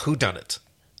begins a whodunit.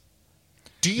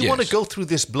 Do you want to go through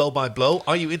this blow by blow?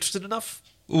 Are you interested enough?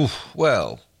 Ooh,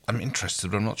 well, I'm interested,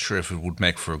 but I'm not sure if it would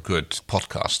make for a good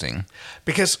podcasting.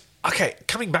 Because, okay,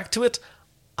 coming back to it,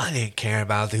 I didn't care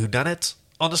about the whodunit,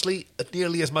 honestly,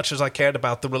 nearly as much as I cared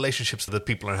about the relationships that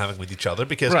people are having with each other,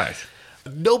 because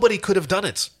nobody could have done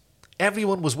it.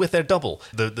 Everyone was with their double.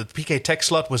 The PK Tech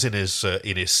slut was in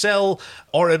his cell.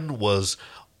 Oren was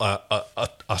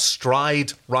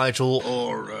astride Rigel,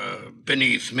 or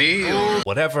beneath me, or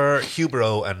whatever.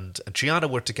 Hubero and Chiana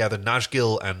were together.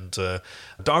 Najgil and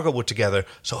Dargo were together.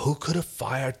 So who could have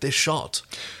fired this shot?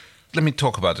 Let me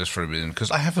talk about this for a minute, because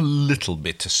I have a little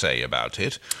bit to say about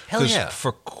it. Hell yeah.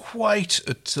 For quite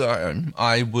a time,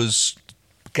 I was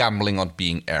gambling on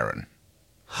being Aaron.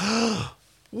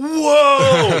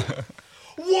 Whoa!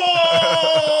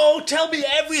 Whoa! Tell me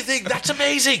everything. That's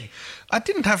amazing. I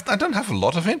don't have a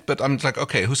lot of it, but I'm like,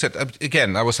 okay, who said...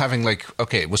 Again, I was having like,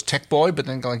 okay, it was Tech Boy, but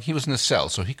then like he was in a cell,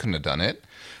 so he couldn't have done it.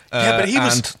 Yeah, but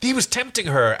he was tempting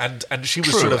her, and she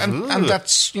was true, sort of... and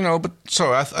that's, you know, but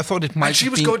so I thought it might And she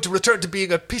was going to return to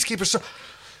being a peacekeeper, so...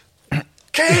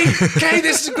 Kay,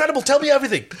 this is incredible. Tell me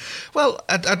everything. Well,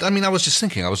 I mean, I was just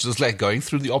thinking. I was just like going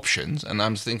through the options, and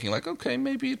I'm thinking like, okay,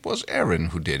 maybe it was Aaron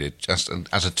who did it, just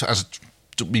as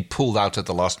to be pulled out at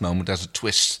the last moment as a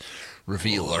twist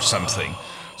reveal or something.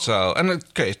 So, and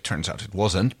okay, it turns out it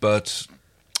wasn't, but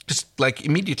just like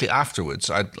immediately afterwards,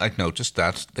 I noticed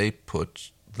that they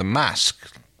put the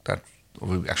mask that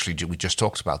we just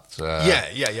talked about.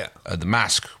 The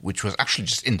mask, which was actually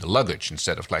just in the luggage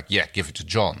instead of like, give it to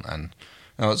John. And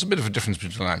you know, it's a bit of a difference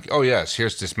between like, oh yes,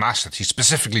 here's this mask that he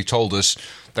specifically told us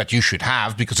that you should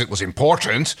have because it was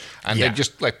important, and they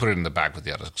just like put it in the bag with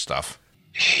the other stuff.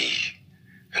 He,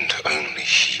 and only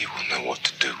he, will know what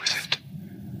to do with it.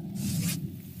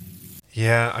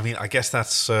 Yeah, I mean, I guess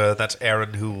that's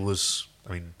Aaron, who was...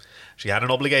 I mean, she had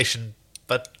an obligation,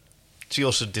 but she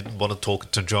also didn't want to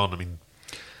talk to John. I mean...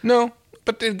 No,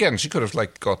 but again, she could have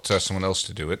like got someone else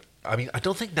to do it. I mean, I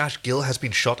don't think Najgil has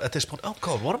been shot at this point. Oh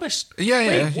God, what am I?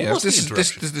 Yeah. What was This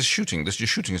shooting. This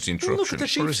shooting is the interruption. Look at the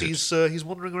sheets. He's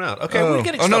wandering around. Okay, we're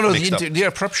getting stuff mixed up. The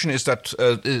interruption is that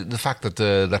the fact that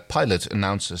that pilot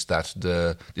announces that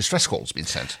the distress call's been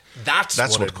sent. That's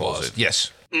what it caused it.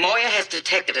 Yes. Moya has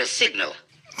detected a signal.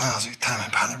 Lousy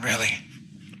timing, pilot, really.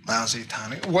 Lousy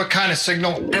timing. What kind of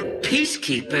signal? A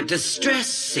peacekeeper distress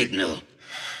signal.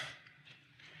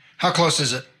 How close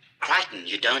is it? Crichton,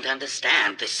 you don't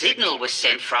understand. The signal was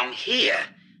sent from here.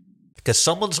 Because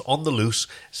someone's on the loose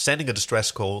sending a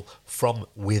distress call from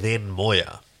within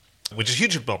Moya, which is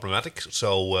hugely problematic.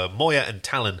 So Moya and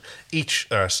Talon, each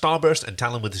Starburst and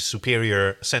Talon with his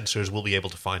superior sensors will be able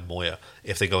to find Moya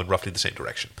if they go in roughly the same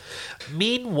direction.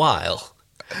 Meanwhile...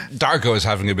 Dargo is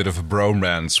having a bit of a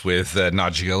bromance with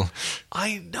Najgil.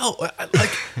 I know.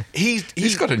 Like,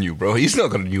 he's got a new bro. He's not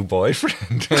got a new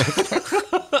boyfriend.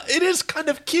 It is kind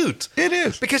of cute. It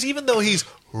is. Because even though he's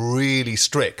really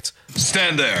strict...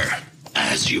 Stand there.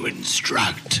 As you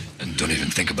instruct. And don't even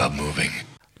think about moving.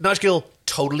 Najgil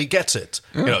totally gets it.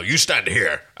 You know, you stand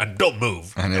here and don't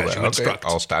move. Anyway, as you instruct.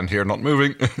 I'll stand here not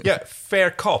moving. Yeah,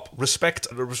 fair cop. Respect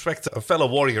a fellow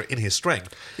warrior in his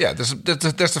strength. Yeah, there's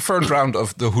the first round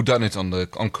of the whodunit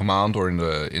on command or in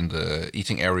the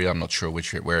eating area. I'm not sure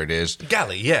where it is.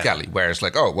 Galley, yeah. Galley, where it's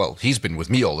like, oh well, he's been with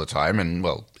me all the time, and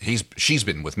well, she's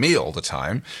been with me all the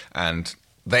time, and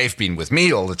they've been with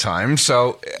me all the time,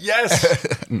 so... Yes!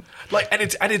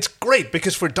 and it's great,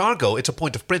 because for Dargo, it's a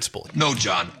point of principle. No,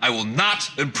 John, I will not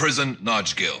imprison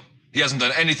Najgil. He hasn't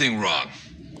done anything wrong.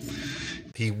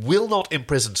 He will not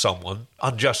imprison someone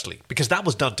unjustly, because that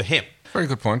was done to him. Very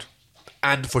good point.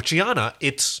 And for Chiana,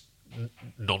 it's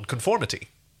non-conformity,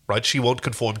 right? She won't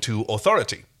conform to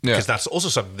authority, because that's also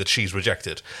something that she's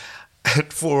rejected.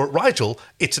 And for Rigel,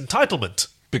 it's entitlement.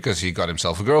 Because he got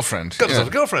himself a girlfriend. Got himself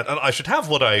a girlfriend, and I should have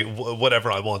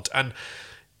whatever I want. And,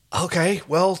 okay,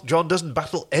 well, John doesn't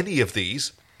battle any of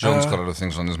these. John's got other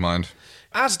things on his mind.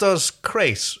 As does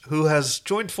Crace, who has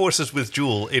joined forces with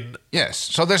Jewel in... Yes,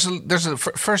 so there's a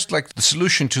first, like, the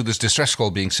solution to this distress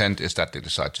call being sent is that they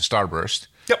decide to starburst.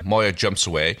 Yep. Moya jumps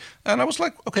away, and I was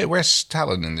like, okay, where's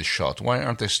Talon in this shot? Why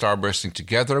aren't they starbursting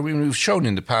together? I mean, we've shown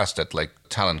in the past that, like,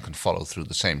 Talon can follow through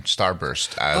the same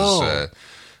starburst as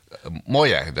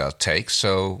Moya takes,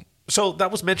 so... So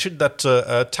that was mentioned that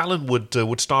Talon would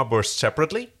starburst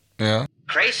separately? Yeah.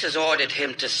 Crace has ordered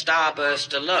him to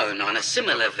starburst alone on a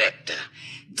similar vector.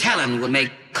 Talon will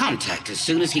make contact as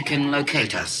soon as he can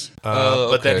locate us.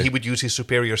 But then he would use his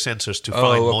superior sensors to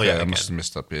find Moya again. I must have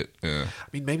missed that bit, yeah. I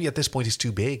mean, maybe at this point he's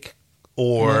too big.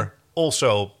 Or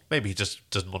also, maybe he just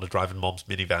doesn't want to drive in Mom's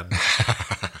minivan.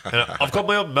 I've got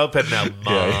my own moped now,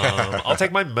 Mom. I'll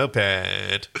take my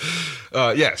moped.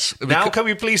 Yes. Now can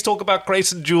we please talk about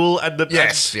Grace and Jewel and the...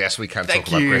 Yes, we can talk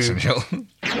about Grace and Jewel.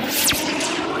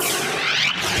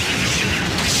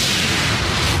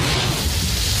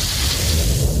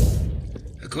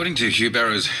 According to Hugh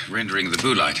Barrow's rendering of the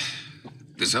Boolite,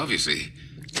 this obviously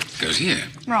goes here.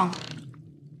 Wrong.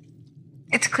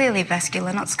 It's clearly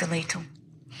vascular, not skeletal.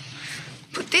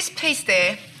 Put this piece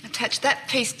there, attach that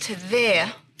piece to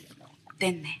there,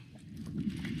 then there.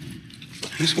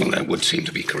 Yes, well, that would seem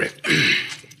to be correct.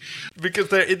 Because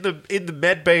they're in the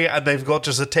med bay and they've got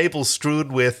just a table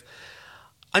strewn with...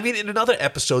 I mean, in another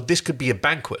episode, this could be a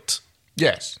banquet.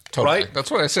 Yes, totally. Right?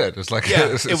 That's what I said. It's like it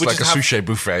it's like a sushi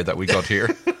buffet that we got here.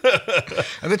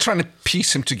 And they're trying to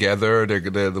piece him together. They're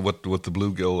what the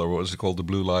bluegill, or what was it called, the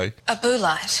blue lie? A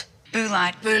boolite.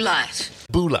 Boolite. Boolite.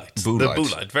 The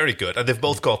Boolite. Very good. And they've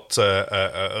both got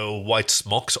white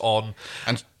smocks on.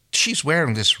 And she's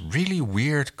wearing this really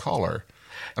weird collar.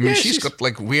 I mean, she's got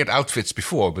like weird outfits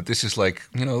before, but this is like,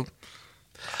 I don't know.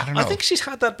 I think she's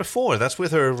had that before. That's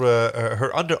with her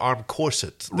underarm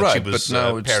corset that she was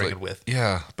pairing it with.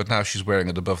 Yeah, but now she's wearing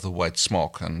it above the white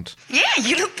smock. And Yeah,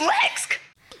 you look black.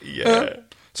 Yeah.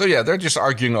 So yeah, they're just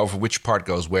arguing over which part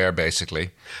goes where,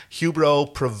 basically.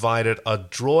 Hubro provided a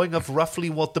drawing of roughly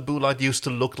what the Boolite used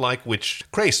to look like, which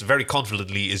Crace very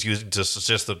confidently is using to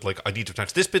suggest that, like, I need to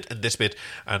attach this bit,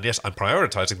 and yes, I'm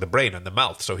prioritizing the brain and the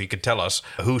mouth so he can tell us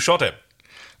who shot him.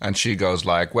 And she goes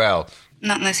like, well...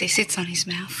 Not unless he sits on his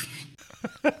mouth.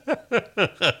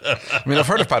 I mean, I've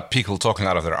heard about people talking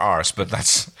out of their arse, but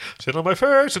that's... Sit on my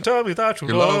face and tell me that you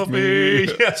love me.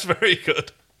 Yes, very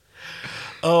good.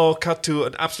 Oh, cut to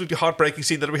an absolutely heartbreaking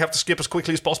scene that we have to skip as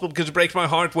quickly as possible because it breaks my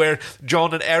heart, where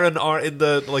John and Aaron are in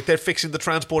they're fixing the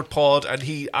transport pod, and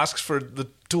he asks for the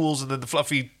tools and then the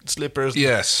fluffy slippers.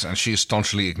 Yes, and she's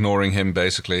staunchly ignoring him,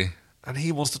 basically. And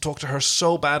he wants to talk to her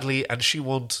so badly, and she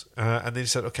won't. And then he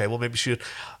said, okay, well, maybe she should.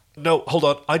 No, hold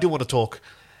on, I do want to talk.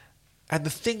 And the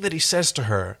thing that he says to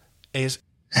her is...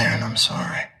 Aaron, I'm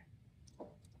sorry.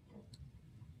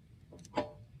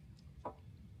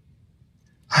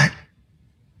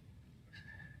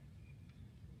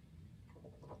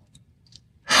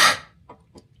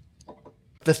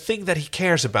 The thing that he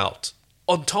cares about,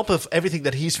 on top of everything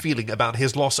that he's feeling about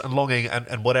his loss and longing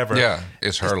and whatever... Yeah,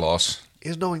 it's her loss.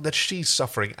 Is knowing that she's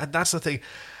suffering. And that's the thing.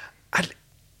 And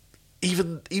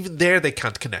even there, they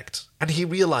can't connect. And he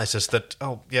realizes that,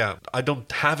 oh, yeah, I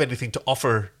don't have anything to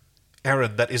offer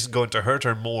Aaron that isn't going to hurt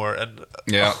her more. And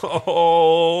yeah.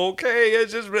 Oh, okay, it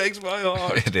just breaks my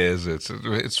heart. It is. It's a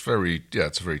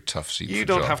very tough scene. You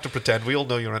don't have to pretend. We all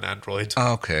know you're an android.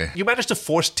 Okay. You managed to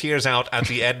force tears out at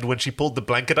the end when she pulled the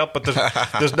blanket up, but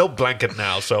there's no blanket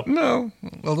now. So no.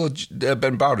 Although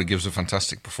Ben Bowder gives a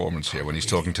fantastic performance here when he's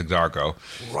talking to Dargo.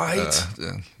 Right.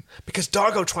 Because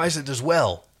Dargo tries it as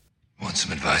well. Want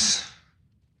some advice?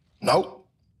 No.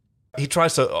 He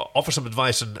tries to offer some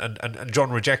advice, and John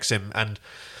rejects him, and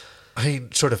he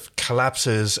sort of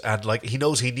collapses, and like he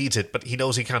knows he needs it, but he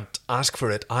knows he can't ask for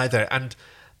it either. And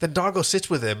then Dargo sits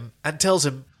with him and tells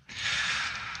him,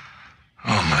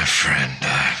 "Oh, my friend,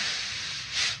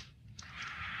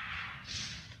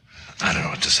 I don't know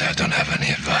what to say. I don't have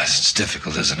any advice. It's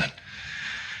difficult, isn't it?"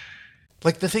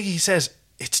 Like the thing he says,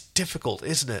 it's difficult,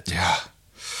 isn't it? Yeah.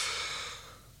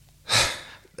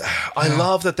 I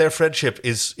love that their friendship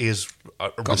is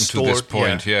restored to this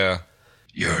point. Yeah.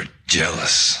 You're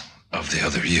jealous of the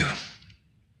other you,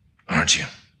 aren't you?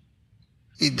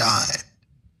 He died.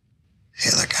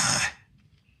 The other guy.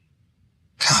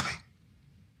 Copy.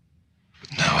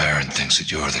 But now Aaron thinks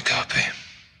that you're the copy.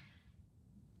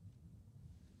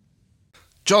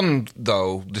 John,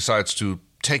 though, decides to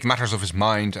take matters of his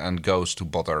mind and goes to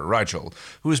bother Rigel,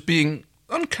 who is being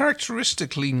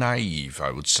uncharacteristically naive,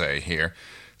 I would say, here.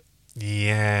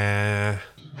 Yeah.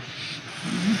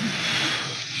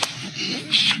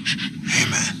 Hey,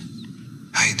 man.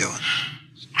 How you doing?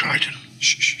 Crichton.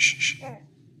 Shh.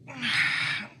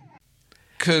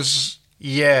 Because...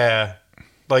 Yeah.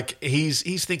 Like,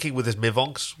 he's thinking with his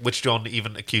mivonks, which John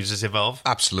even accuses him of.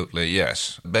 Absolutely,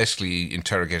 yes. Basically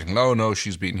interrogating, oh, no,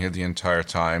 she's been here the entire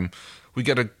time. We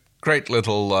get a great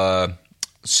little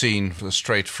scene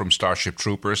straight from Starship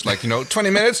Troopers. Like, 20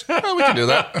 minutes? Oh, we can do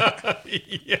that.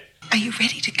 Yeah. Are you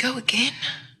ready to go again?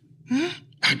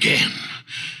 Again?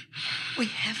 We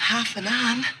have half an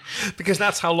hour. Because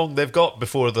that's how long they've got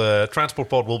before the transport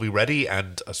pod will be ready,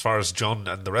 and as far as John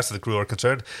and the rest of the crew are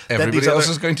concerned, everybody else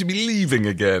is going to be leaving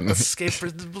again. Escape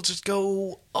prisoners will just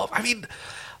go up. I mean,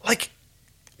 like,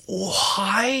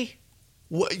 why?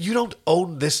 You don't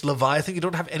own this Leviathan. You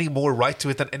don't have any more right to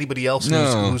it than anybody else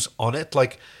who's on it.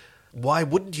 Like, why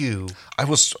wouldn't you? I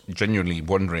was genuinely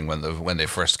wondering when they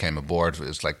first came aboard, it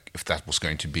was like if that was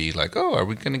going to be like, oh, are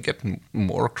we going to get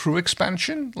more crew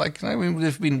expansion? Like, I mean,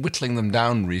 they've been whittling them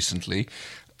down recently,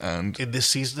 and in this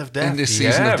season of death,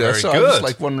 so I was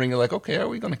like wondering, like, okay, are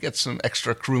we going to get some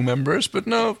extra crew members? But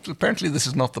no, apparently this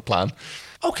is not the plan.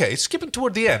 Okay, skipping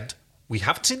toward the end, we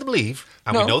haven't seen them leave,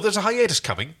 and we know there's a hiatus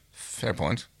coming. Fair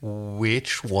point.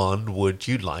 Which one would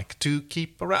you like to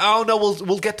keep around? Oh no,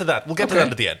 we'll get to that. We'll get to that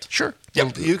at the end. Sure.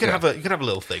 Yeah, you can have a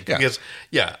little thing because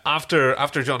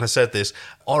after John has said this,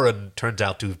 Oren turns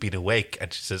out to have been awake,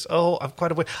 and she says, "Oh, I'm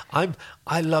quite awake.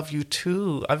 I love you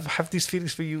too. I have these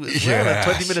feelings for you as well. And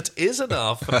 20 minutes is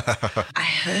enough." I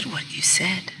heard what you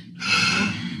said.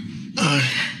 I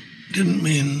didn't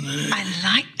mean. I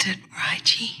liked it,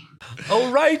 Raiji.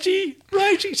 Oh, Raiji!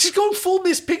 She's going full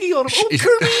Miss Piggy on him. Oh,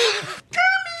 Kermit!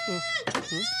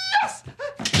 Yes!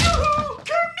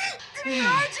 Kermit!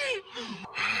 Raiji!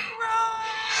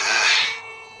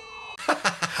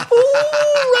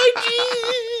 Oh,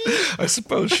 Raiji! I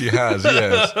suppose she has,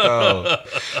 yes.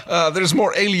 There's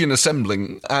more alien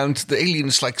assembling, and the alien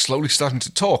is like slowly starting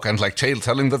to talk and like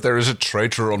telling that there is a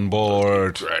traitor on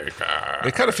board.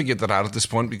 They kind of figured that out at this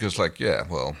point because,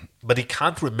 but he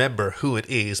can't remember who it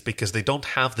is because they don't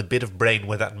have the bit of brain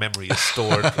where that memory is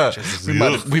stored. Which is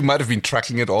we might have been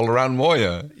tracking it all around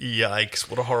Moya. Yikes!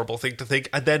 What a horrible thing to think.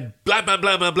 And then blam blam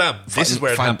blam blam blam. This is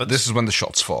where it happens. This is when the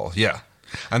shots fall. Yeah.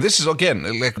 And this is, again,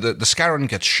 like the Scarron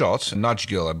gets shot,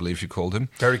 Najgil, I believe you called him.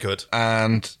 Very good.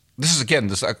 And this is,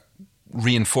 again,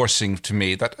 reinforcing to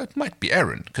me that it might be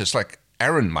Erin, because,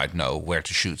 Erin might know where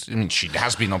to shoot. I mean, she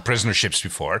has been on prisoner ships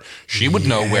before. She would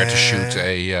know where to shoot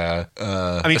a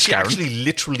Scarron. She actually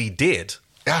literally did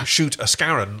shoot a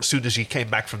Scarron as soon as he came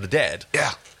back from the dead.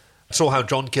 Yeah. Saw how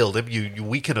John killed him. You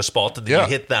weaken a spot, and then you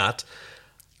hit that.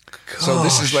 Gosh. So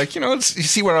this is like, you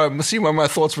see where my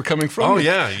thoughts were coming from. Oh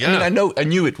yeah. I mean, I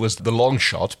knew it was the long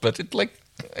shot, but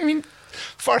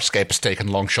Farscape has taken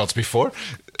long shots before.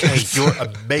 Hey, you're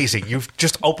amazing. You've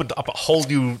just opened up a whole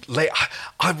new layer.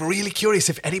 I'm really curious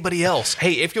if anybody else,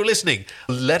 hey, if you're listening,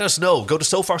 let us know. Go to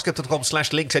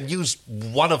sofarscape.com/links and use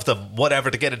one of them, whatever,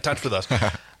 to get in touch with us.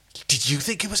 Did you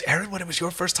think it was Erin when it was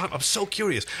your first time? I'm so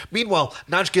curious. Meanwhile,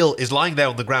 Najgil is lying there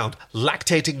on the ground,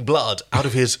 lactating blood out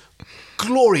of his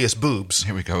glorious boobs.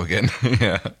 Here we go again.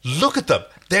 Yeah. Look at them.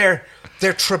 They're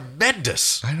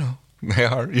tremendous. I know. They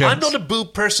are, yes. I'm not a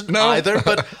boob person either,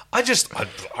 but I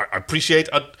appreciate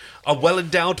a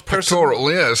well-endowed person.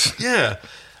 Pectoral, yes. Yeah.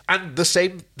 And the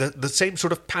same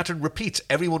sort of pattern repeats.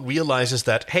 Everyone realizes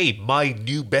that, hey, my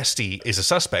new bestie is a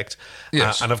suspect,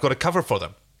 yes. And I've got to cover for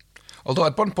them. Although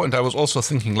at one point I was also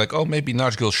thinking, maybe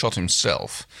Najgil shot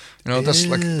himself. That's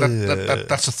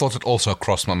that's a thought that also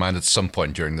crossed my mind at some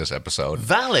point during this episode.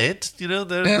 Valid. The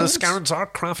Scarrons are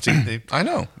crafty. I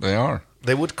know, they are.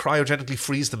 They would cryogenically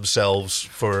freeze themselves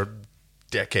for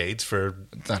decades, for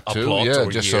that a too, plot yeah,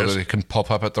 or just years. so that it can pop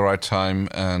up at the right time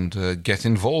and get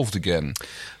involved again.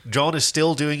 John is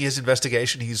still doing his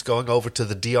investigation. He's going over to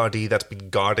the DRD that's been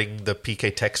guarding the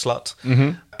PK tech slot,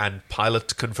 and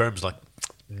Pilot confirms,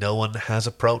 no one has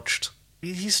approached.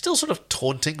 He's still sort of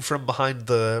taunting from behind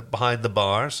the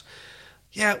bars.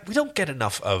 Yeah, we don't get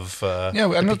enough of I've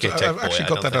actually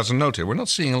got that as a note here. We're not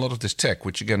seeing a lot of this tech,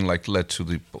 which again led to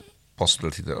the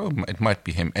possibility that it might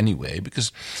be him anyway,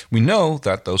 because we know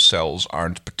that those cells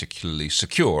aren't particularly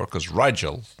secure because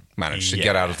Rigel managed to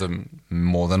get out of them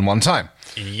more than one time.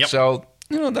 Yep. So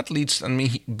that leads to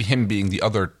him being the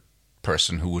other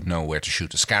person who would know where to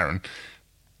shoot a Scarron.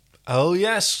 Oh,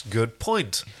 yes. Good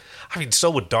point. I mean,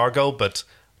 so would Dargo, but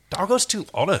Dargo's too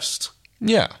honest.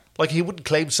 Yeah. Like, he wouldn't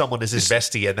claim someone as his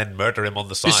bestie and then murder him on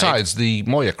the side. Besides, the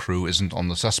Moya crew isn't on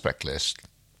the suspect list,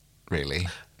 really.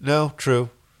 No, true.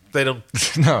 They don't...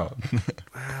 No.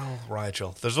 Well,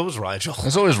 Rigel. There's always Rigel.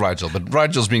 There's always Rigel, but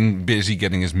Rigel's been busy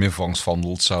getting his mivongs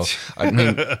fondled, so... I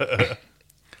mean, like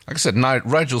I said,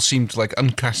 Rigel seemed like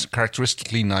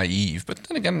uncharacteristically naive, but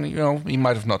then again, he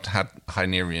might have not had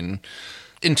Hynerian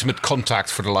intimate contact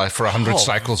for 100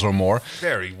 cycles or more.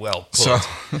 Very well put. So...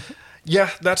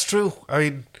 Yeah, that's true. I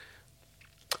mean...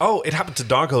 Oh, it happened to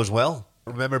Dargo as well.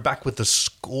 Remember back with the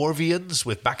Scorvians,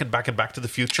 with Back and Back and Back to the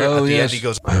Future? At the end, he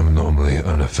goes... I am normally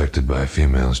unaffected by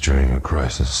females during a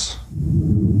crisis.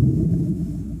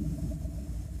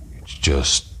 It's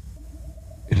just...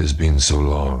 It has been so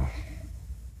long.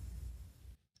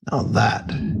 Now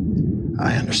that,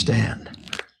 I understand.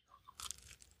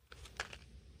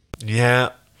 Yeah,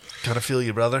 kind of feel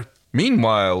you, brother.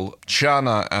 Meanwhile,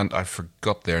 Chiana and I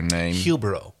forgot their name.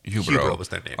 Hubero was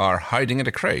their name. Are hiding in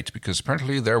a crate because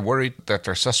apparently they're worried that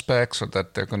they're suspects or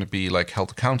that they're going to be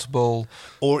held accountable,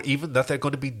 or even that they're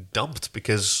going to be dumped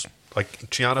because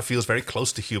Chiana feels very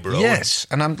close to Hubero. Yes,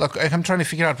 and I'm trying to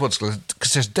figure out what's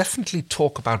because there's definitely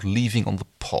talk about leaving on the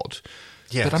pod.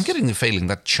 Yes. But I'm getting the feeling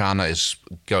that Chiana is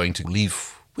going to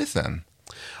leave with them,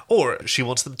 or she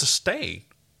wants them to stay.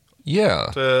 Yeah,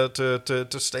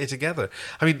 to stay together.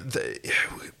 I mean,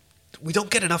 we don't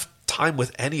get enough time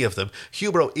with any of them.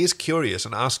 Hubero is curious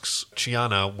and asks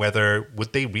Chiana whether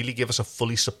would they really give us a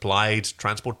fully supplied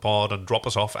transport pod and drop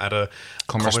us off at a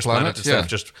commerce planet instead of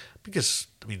just because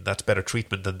that's better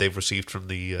treatment than they've received from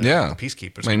the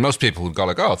peacekeepers. I mean, most people would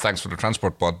go thanks for the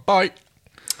transport pod, bye.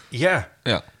 Yeah.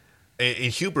 Yeah.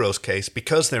 In Hubero's case,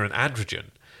 because they're an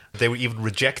androgen, they were even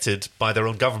rejected by their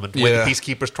own government when the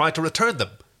peacekeepers tried to return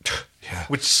them. Yeah.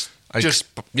 Which I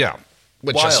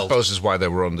suppose is why they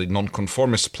were on the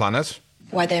non-conformist planet.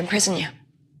 Why'd they imprison you?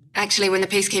 Actually, when the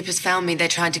peacekeepers found me, they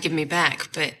tried to give me back,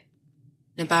 but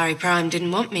Nabari Prime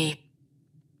didn't want me.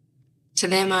 To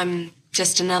them, I'm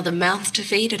just another mouth to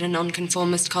feed at a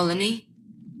non-conformist colony.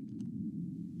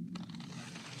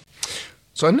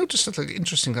 So I noticed that,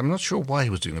 interesting, I'm not sure why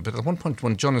he was doing it, but at one point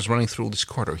when John is running through this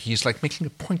corridor, he's making a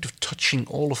point of touching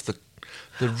all of the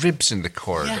ribs in the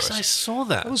corridors. Yes, I saw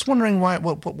that. I was wondering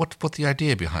what the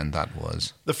idea behind that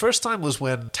was. The first time was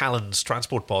when Talon's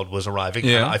transport pod was arriving,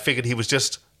 and I figured he was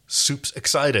just soups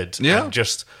excited and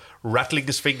just rattling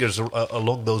his fingers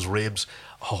along those ribs.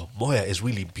 Oh, Moya is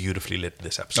really beautifully lit in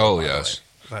this episode. Oh, yes.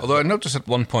 Although I noticed at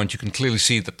one point you can clearly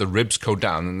see that the ribs go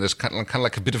down and there's kind of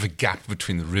like a bit of a gap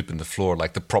between the rib and the floor,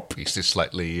 like the prop piece is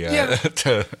slightly...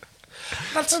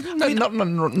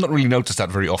 not really noticed that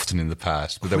very often in the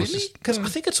past. But really? Because I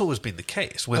think it's always been the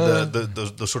case. When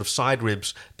the sort of side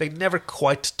ribs, they never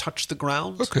quite touch the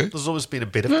ground. Okay. There's always been a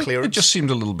bit of clearance. It just seemed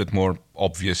a little bit more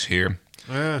obvious here.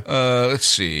 Let's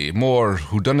see, more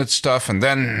whodunit stuff, and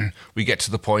then we get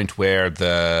to the point where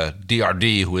the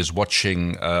DRD, who is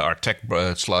watching our tech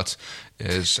slut,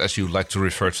 is, as you like to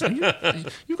refer to them.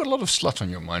 You've got a lot of slut on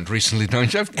your mind recently,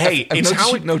 don't you?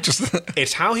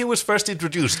 It's how he was first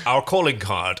introduced, our calling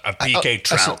card at PK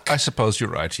Tralk. I suppose you're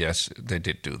right, yes, they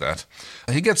did do that.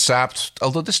 He gets zapped,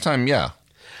 although this time,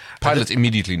 Pilot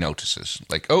immediately notices,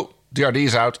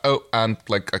 DRD's out. Oh, and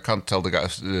I can't tell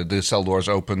the cell door's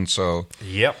open. So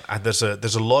yep, and there's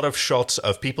a lot of shots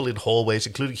of people in hallways,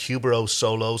 including Hubero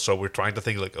solo. So we're trying to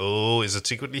think is it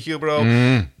secretly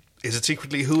Hubero? Is it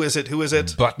secretly who is it? Who is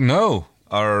it? But no,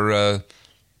 our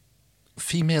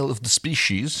female of the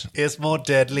species is more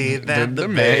deadly than the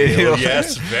male.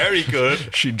 Yes, very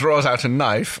good. She draws out a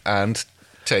knife and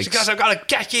takes. She goes, "I've got to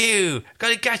get you!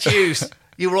 Got to get you!"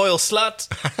 You royal slut.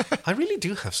 I really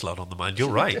do have slut on the mind. You're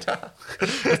right.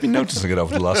 I've been noticing it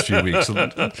over the last few weeks.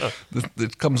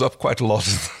 It comes up quite a lot.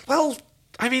 Well,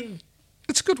 I mean...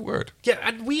 It's a good word. Yeah,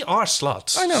 and we are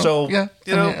sluts. I know. So,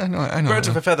 I know. Birds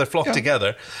of a feather flock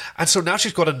together. And so now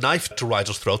she's got a knife to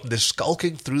Rigel's throat and they're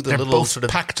skulking through the little both sort of...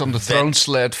 packed on the throne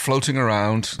sled, floating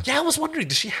around. Yeah, I was wondering,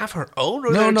 does she have her own?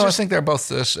 Or No, I think they're both...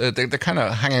 they're kind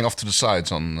of hanging off to the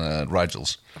sides on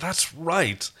Rigel's. That's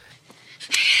right.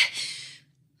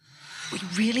 We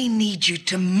really need you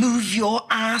to move your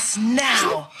ass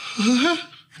now. And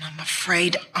I'm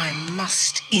afraid I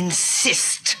must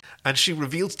insist. And she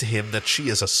reveals to him that she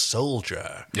is a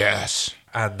soldier. Yes.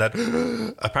 And that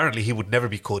apparently he would never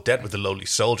be caught dead with a lowly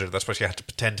soldier. That's why she had to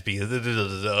pretend to be a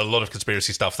lot of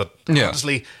conspiracy stuff that,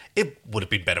 honestly, it would have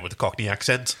been better with a Cockney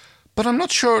accent. But I'm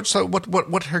not sure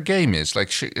what her game is.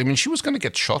 She was going to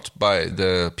get shot by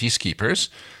the peacekeepers,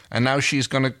 And now she's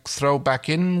going to throw back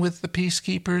in with the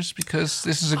Peacekeepers because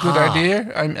this is a good idea?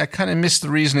 I kind of missed the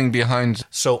reasoning behind...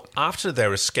 So after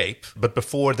their escape, but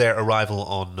before their arrival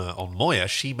on Moya,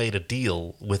 she made a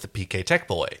deal with the PK Tech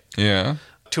Boy. Yeah.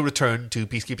 To return to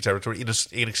Peacekeeper territory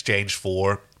in exchange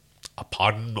for a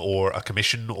pardon or a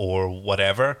commission or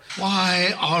whatever.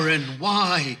 Why, Oren,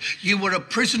 why? You were a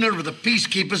prisoner of the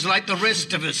Peacekeepers like the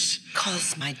rest of us.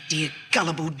 'Cause, my dear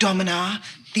gullible Dominar,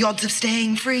 the odds of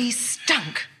staying free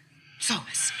stunk. So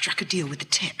I struck a deal with the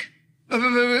Tech.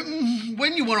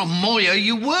 When you were on Moya,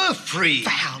 you were free. For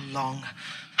how long?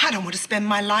 I don't want to spend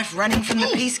my life running from the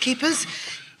Peacekeepers.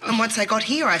 And once I got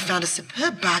here, I found a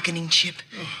superb bargaining chip.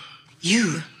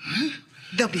 You.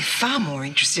 They'll be far more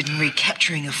interested in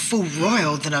recapturing a full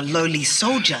royal than a lowly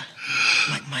soldier,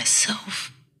 like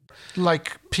myself.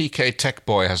 Like PK Tech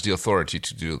Boy has the authority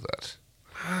to do that.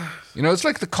 You know, it's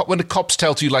like when the cops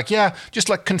tell you, like, yeah, just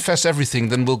like confess everything,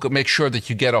 then we'll make sure that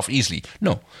you get off easily.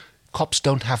 No, cops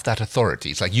don't have that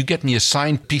authority. It's like, you get me a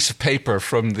signed piece of paper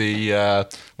from the,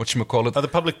 whatchamacallit? The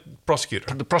public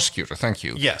prosecutor. The prosecutor, thank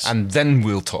you. Yes. And then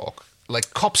we'll talk.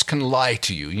 Like, cops can lie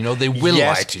to you. You know, they will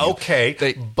lie to you.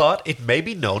 Okay, but it may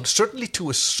be known, certainly to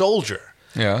a soldier,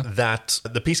 Yeah. that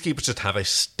the Peacekeepers should have a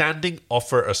standing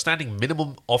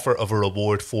minimum offer of a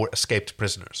reward for escaped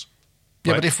prisoners.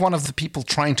 Yeah, Right? but if one of the people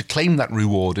trying to claim that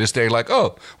reward is they're like,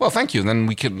 oh, well, thank you, then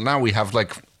we have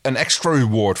like an extra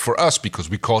reward for us because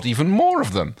we caught even more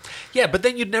of them. Yeah, but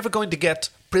then you're never going to get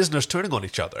prisoners turning on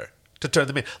each other to turn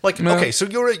them in. Like, No. okay, so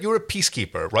you're a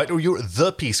peacekeeper, right? Or you're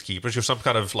the peacekeepers. You're some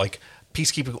kind of like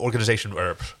peacekeeping organization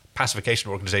or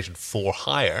pacification organization for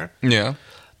hire. Yeah.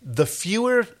 The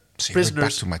fewer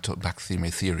prisoners. Back to my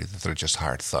theory that they're just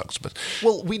hired thugs, but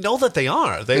Well, we know that they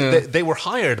are. They were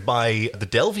hired by the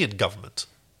Delvian government.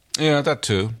 yeah, that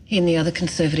too. He and the other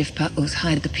conservative Pa'us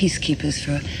hired the peacekeepers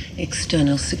for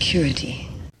external security.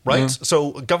 Right?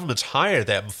 So governments hire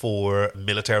them for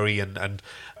military and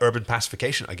urban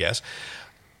pacification, I guess.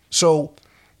 So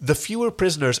the fewer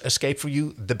prisoners escape from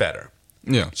you, the better.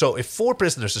 Yeah. So if 4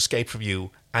 prisoners escape from you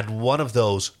and one of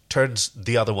those turns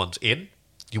the other ones in,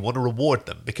 you want to reward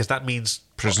them because that means...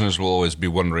 Prisoners will always be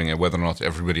wondering whether or not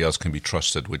everybody else can be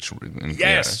trusted, which...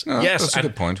 Yes, yeah. No, yes. That's a and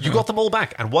good point. You got them all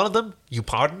back. And one of them you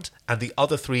pardoned and the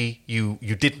other 3 you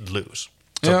didn't lose.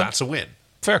 So Yeah. that's a win.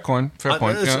 Fair point.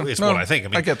 It's what I think. I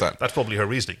mean, I get that. That's probably her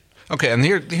reasoning. Okay, and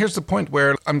here's the point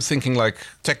where I'm thinking, like,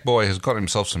 Tech Boy has got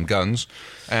himself some guns,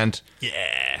 and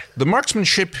the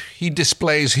marksmanship he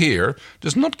displays here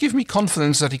does not give me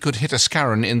confidence that he could hit a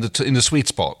Scarran in the sweet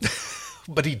spot.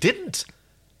 But he didn't.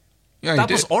 Yeah, that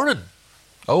he was did. Oren.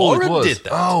 Oh, Oren it was. did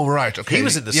that. Oh, right. Okay. He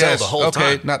was in the cell the whole time.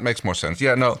 Okay, that makes more sense.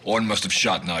 Yeah, no. Orn must have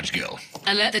shot Nodgegill.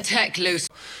 And let the Tech loose.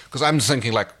 Because I'm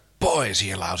thinking, like, boy, is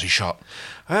he a lousy shot.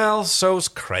 Well, so's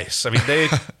Chris. I mean, they...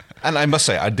 And I must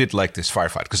say, I did like this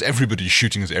firefight because everybody's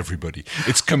shooting at everybody.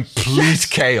 It's complete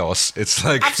chaos. It's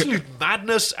like absolute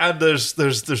madness, and there's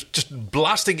just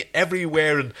blasting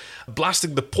everywhere and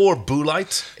blasting the poor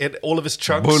Boolite in all of his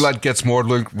chunks. Boolite gets more,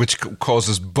 which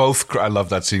causes both. I love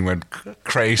that scene when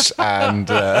Crace and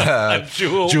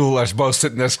Jewel are both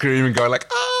sitting there screaming, going like,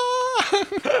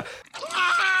 ah.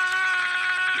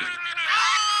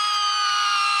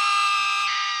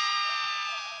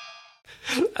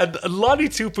 And Lonnie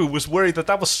Tupu was worried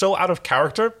that was so out of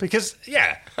character because,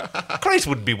 yeah, Crace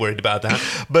wouldn't be worried about that.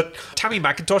 But Tammy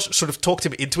McIntosh sort of talked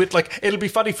him into it, like, it'll be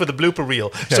funny for the blooper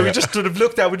reel. So we just sort of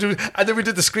looked out, and then we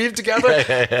did the scream together.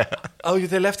 Yeah. Oh,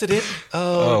 they left it in?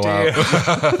 Oh dear.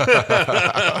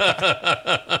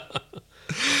 Wow.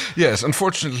 Yes,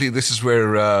 unfortunately, this is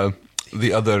where...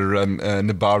 the other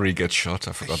Nabari gets shot.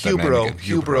 I forgot that name again.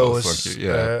 Hubro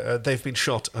is, they've been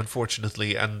shot,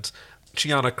 unfortunately, and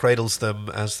Chiana cradles them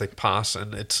as they pass,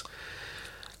 and it's...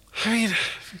 I mean,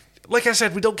 like I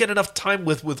said, we don't get enough time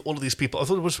with all of these people. I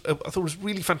thought it was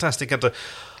really fantastic, and to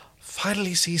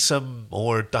finally see some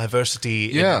more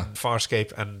diversity in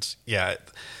Farscape, and yeah,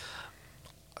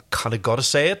 I kind of got to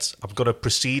say it. I'm going to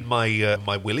precede my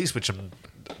my willies, which I'm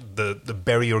the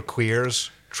bury your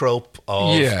queers trope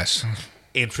of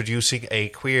introducing a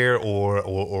queer or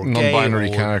non-binary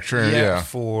gay character,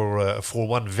 for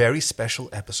one very special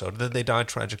episode, and then they die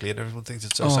tragically, and everyone thinks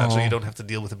it's so sad, so you don't have to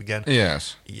deal with them again.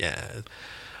 Yes, yeah.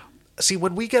 See,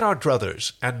 when we get our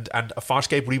druthers and a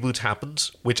Farscape reboot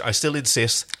happens, which I still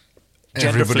insist,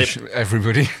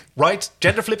 everybody, right?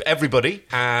 Gender flip everybody,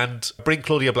 and bring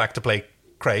Claudia Black to play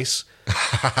Crace.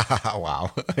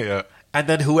 Wow, yeah. And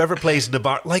then whoever plays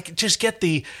Nabar, like, just get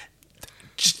the...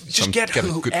 Just get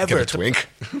whoever. Get a twink.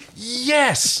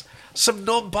 Yes! Some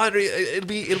non-binary...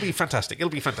 It'll be fantastic.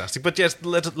 It'll be fantastic. But yes,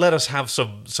 let us have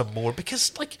some more.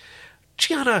 Because, like,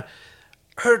 Gianna...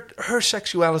 her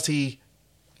sexuality,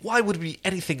 why would it be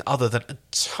anything other than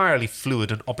entirely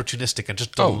fluid and opportunistic and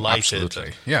just delighted? Oh,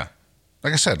 absolutely. Yeah.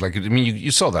 Like I said,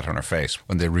 you saw that on her face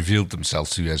when they revealed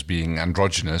themselves to you as being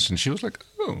androgynous, and she was like,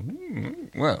 "Oh,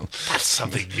 well, that's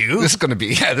something new. This is going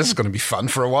to be fun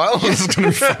for a while. This is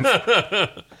going to be fun."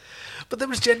 But there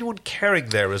was genuine caring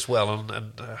there as well,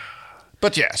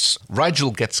 But yes, Rigel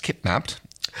gets kidnapped.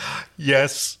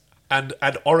 Yes, and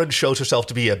Oren shows herself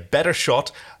to be a better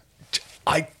shot.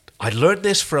 I learned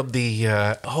this from the,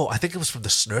 I think it was from the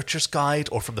Snurcher's Guide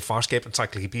or from the Farscape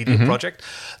Encyclopedia Project.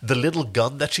 The little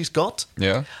gun that she's got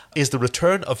is the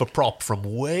return of a prop from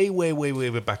way, way, way, way,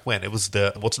 way back when. It was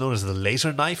what's known as the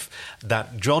laser knife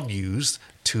that John used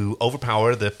to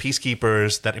overpower the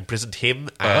peacekeepers that imprisoned him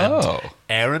and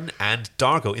Aaron and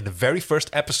Dargo in the very first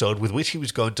episode, with which he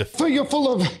was going to... So you're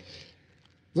full of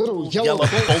little yellow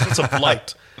bolts of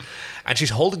light. And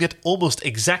she's holding it almost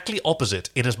exactly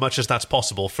opposite, in as much as that's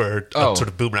possible for a sort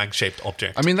of boomerang-shaped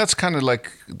object. I mean, that's kind of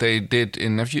like they did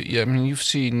in... you've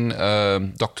seen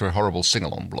Dr. Horrible's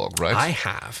Sing-Along blog, right? I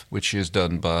have. Which is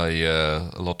done by a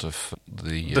lot of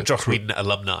the Joss Whedon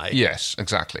alumni. Yes,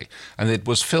 exactly. And it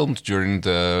was filmed during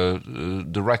the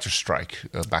writer's strike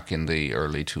back in the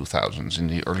early 2000s, in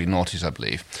the early noughties, I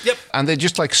believe. Yep. And they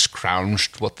just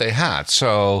scrounged what they had.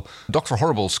 So Dr.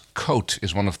 Horrible's coat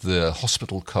is one of the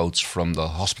hospital coats from the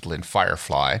hospital in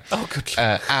Firefly. Oh, good.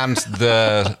 And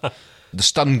the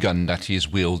stun gun that he's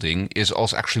wielding is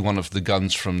also actually one of the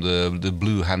guns from the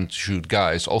blue hand-shoot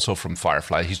guys, also from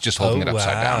Firefly. He's just holding it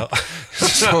upside down.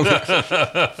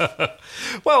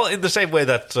 Well, in the same way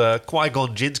that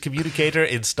Qui-Gon Jinn's communicator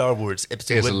in Star Wars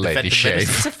Episode 1 is a lady shave.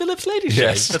 It's a Phillips lady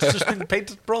Yes. shave that's just been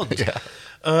painted bronze. Yeah.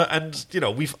 And,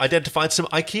 we've identified some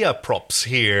IKEA props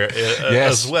here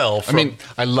as well. I mean,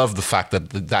 I love the fact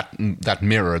that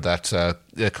mirror that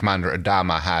Commander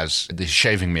Adama has, the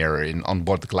shaving mirror on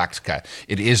board the Galactica,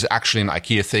 it is actually an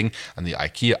IKEA thing, and the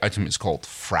IKEA item is called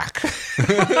frack.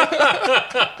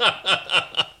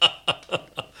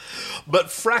 But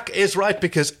frack is right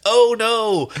because, oh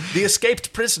no, the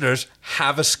escaped prisoners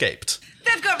have escaped.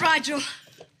 They've got Rigel.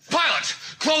 Pilot,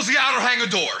 close the outer hangar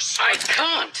doors. I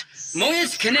can't.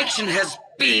 Moya's connection has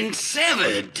been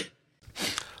severed.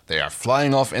 They are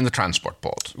flying off in the transport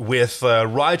pod with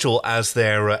Rigel as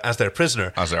their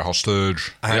prisoner, as their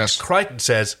hostage. And yes. Crichton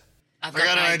says, "I've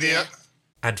got an idea."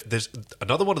 And there's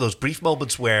another one of those brief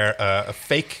moments where a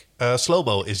fake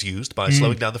slow-mo is used by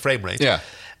slowing down the frame rate. Yeah.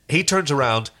 He turns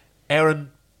around.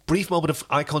 Aaron, brief moment of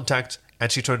eye contact,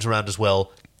 and she turns around as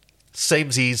well.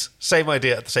 Same Z's, same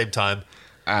idea at the same time.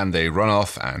 And they run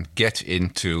off and get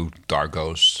into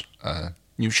Dargo's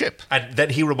new ship. And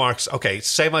then he remarks, okay,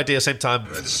 same idea, same time.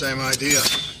 We had the same idea.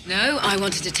 No, I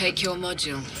wanted to take your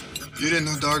module. You didn't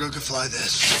know Dargo could fly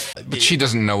this. But she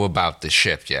doesn't know about the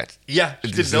ship yet. Yeah,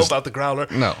 she didn't know about the Growler.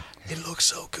 No. It looks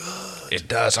so good. It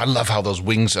does. I love how those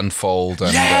wings unfold.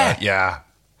 And, yeah.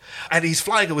 And he's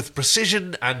flying it with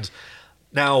precision, and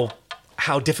now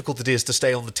how difficult it is to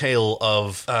stay on the tail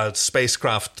of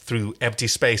spacecraft through empty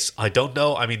space, I don't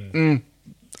know. I mean,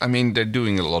 they're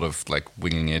doing a lot of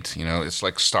winging it. It's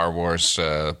like Star Wars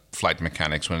flight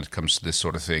mechanics when it comes to this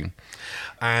sort of thing.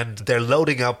 And they're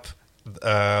loading up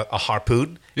a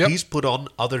harpoon. Yep. He's put on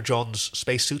Other John's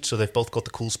spacesuit, so they've both got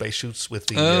the cool spacesuits with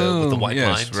the white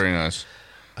lines. Very nice.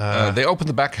 They open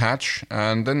the back hatch,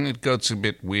 and then it gets a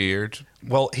bit weird.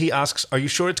 Well, he asks, "Are you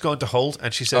sure it's going to hold?"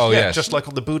 And she says, yes. Just like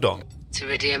on the Budong.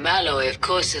 Teridium alloy, of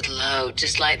course it'll hold,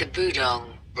 just like the Budong.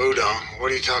 Budong?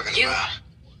 What are you talking about?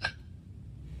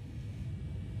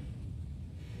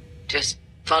 Just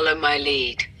follow my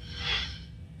lead.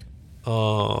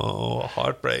 Oh,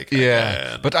 heartbreak.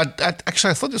 Yeah, but I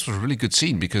thought this was a really good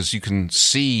scene because you can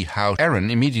see how Erin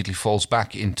immediately falls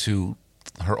back into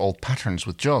her old patterns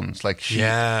with John's. They're just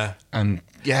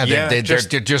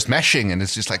meshing, and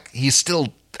it's just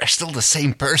they're still the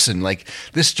same person.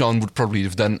 This John would probably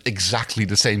have done exactly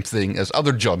the same thing as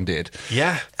other John did.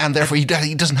 Yeah. And therefore he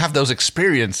doesn't have those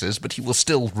experiences, but he will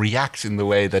still react in the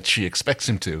way that she expects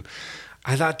him to.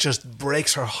 And that just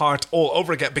breaks her heart all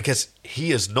over again because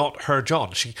he is not her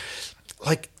John. She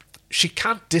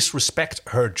can't disrespect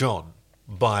her John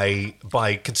by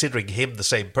considering him the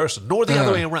same person, nor the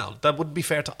other way around. That wouldn't be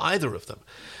fair to either of them.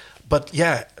 But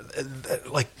yeah,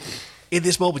 in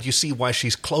this moment, you see why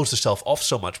she's closed herself off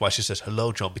so much, why she says,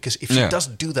 "Hello, John," because if she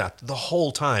doesn't do that the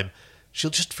whole time, she'll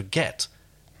just forget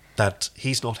that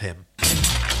he's not him.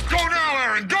 Go now,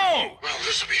 Aaron, go! Well,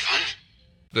 this will be fun.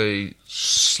 They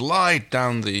slide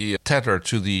down the tether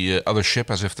to the other ship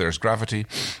as if there's gravity.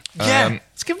 Yeah,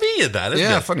 it's convenient, that, isn't it?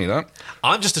 Yeah, funny that.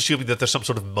 I'm just assuming that there's some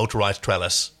sort of motorized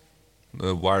trellis.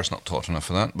 The wire's not taut enough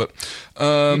for that. But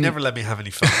you never let me have any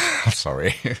fun.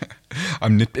 Sorry,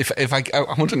 I'm if I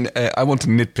want to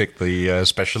nitpick the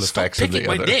special effects of the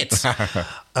my other. nits.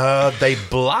 They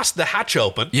blast the hatch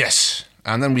open. Yes,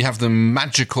 and then we have the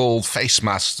magical face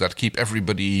masks that keep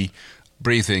everybody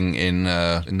breathing in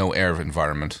no air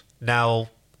environment. Now,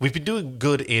 we've been doing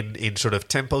good in sort of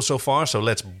tempo so far, so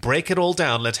let's break it all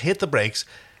down. Let's hit the brakes.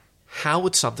 How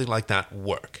would something like that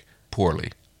work?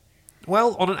 Poorly.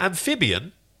 Well, on an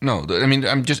amphibian... No, I mean,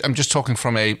 I'm just talking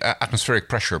from a atmospheric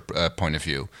pressure point of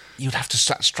view. You'd have to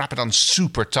strap it on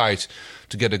super tight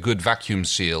to get a good vacuum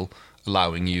seal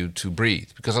allowing you to breathe,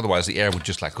 because otherwise the air would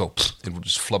just like go, it would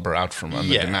just flubber out from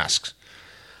under the masks.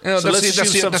 You know, so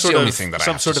that's the only thing that I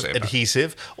have to say. Some sort of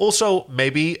adhesive. Also,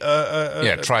 maybe...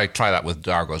 try that with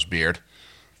Dargo's beard.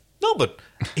 No, but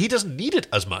he doesn't need it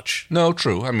as much. No,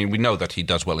 true. I mean, we know that he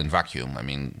does well in vacuum. I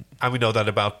mean... And we know that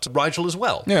about Rigel as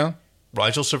well. Yeah.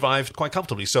 Rigel survived quite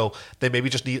comfortably, so they maybe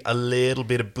just need a little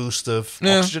bit of boost of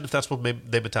oxygen, if that's what they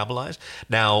metabolize.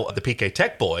 Now, the PK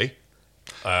Tech boy,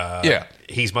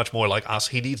 he's much more like us.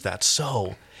 He needs that.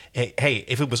 So, hey,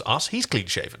 if it was us, he's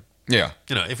clean-shaven. Yeah.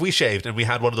 You know, if we shaved and we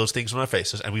had one of those things on our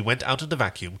faces and we went out into the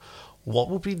vacuum, what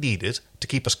would be needed to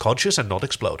keep us conscious and not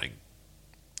exploding?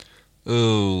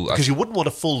 Ooh, because you wouldn't want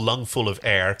a full lung full of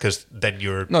air, because then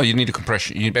you're... No, you need a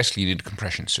compression. You basically need a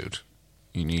compression suit.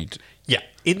 You need... Yeah,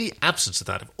 in the absence of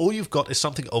that, if all you've got is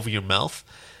something over your mouth,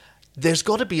 there's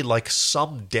got to be like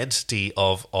some density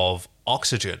of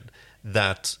oxygen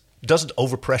that doesn't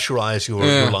overpressurize your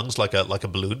lungs like a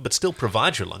balloon, but still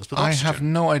provides your lungs with oxygen. I have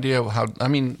no idea how... I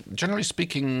mean, generally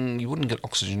speaking, you wouldn't get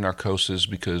oxygen narcosis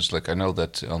because, like, I know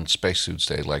that on spacesuits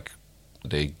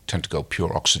they tend to go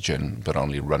pure oxygen, but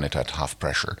only run it at half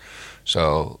pressure.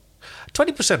 So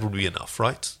 20% would be enough,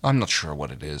 right? I'm not sure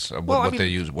what it is. What they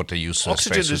use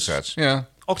oxygen spacesuits as. Yeah.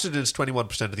 Oxygen is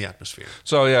 21% of the atmosphere.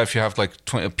 So yeah, if you have like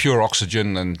pure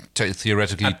oxygen and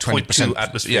theoretically at 20%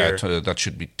 atmosphere, that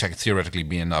should be theoretically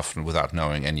be enough, without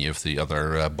knowing any of the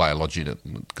other biology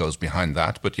that goes behind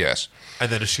that. But yes,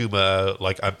 and then assume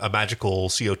a magical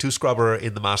CO2 scrubber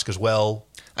in the mask as well.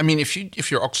 I mean,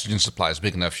 if your oxygen supply is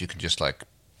big enough, you can just like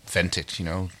vent it. You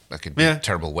know, like it'd be a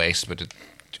terrible waste, but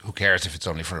who cares if it's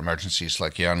only for emergencies?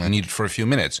 Like, I only need it for a few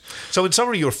minutes. So in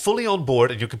summary, you're fully on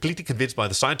board and you're completely convinced by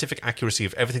the scientific accuracy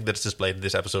of everything that's displayed in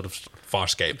this episode of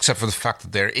Farscape. Except for the fact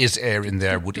that there is air in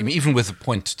there, even with a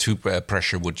 0.2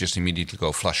 pressure, would just immediately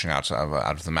go flushing out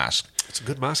of the mask. It's a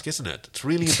good mask, isn't it? It's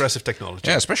really impressive technology.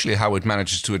 Yeah, especially how it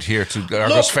manages to adhere to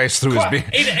Argo's face through his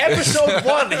beard. In episode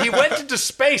 1, he went into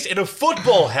space in a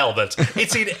football helmet.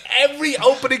 It's in every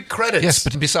opening credits. Yes,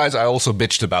 but besides, I also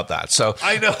bitched about that. So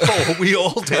I know, we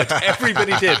all did.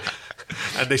 Everybody did.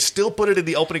 And they still put it in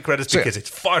the opening credits because it's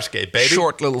Farscape, baby.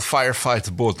 Short little firefight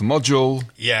aboard the module.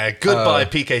 Yeah, goodbye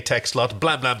PK Tech slot,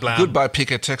 blah, blah, blah. Goodbye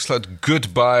PK Tech slot,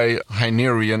 goodbye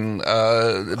Hynerian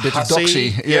bit of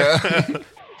doxy. Yeah.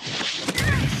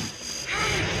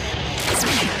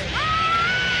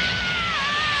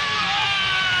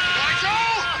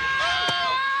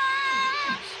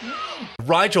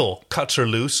 Rigel cuts her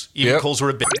loose, even calls her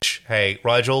a bitch. Hey,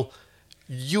 Rigel,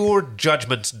 your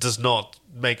judgment does not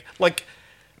make... Like,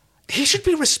 he should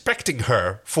be respecting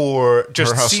her for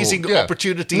just seizing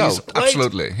opportunities. No, right?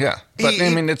 Absolutely, yeah. But,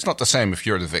 I mean, it's not the same if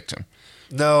you're the victim.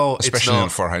 No, especially it's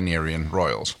not. For Hynerian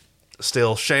royals.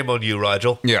 Still, shame on you,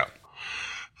 Rigel. Yeah.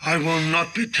 I will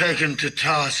not be taken to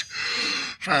task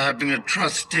for having a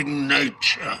trusting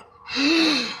nature.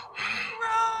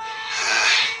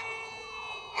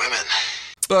 Women.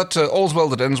 But all's well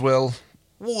that ends well.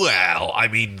 Well, I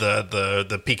mean,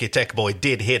 the PK Tech boy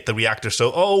did hit the reactor,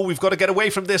 so, we've got to get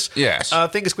away from this. Yes.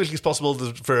 Think as quickly as possible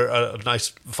for a nice,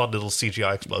 fun little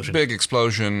CGI explosion. Big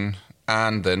explosion,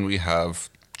 and then we have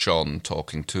John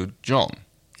talking to John.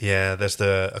 Yeah, there's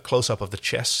a close-up of the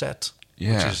chess set,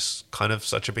 which is kind of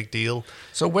such a big deal.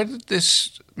 So where did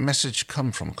this message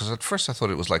come from? Because at first I thought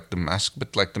it was like the mask,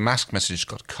 but like the mask message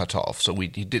got cut off, so he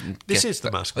didn't. This is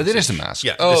the mask. It is the mask.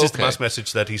 Yeah, this is the mask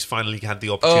message that he's finally had the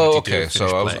opportunity to finish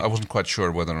playing. I wasn't quite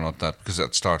sure whether or not because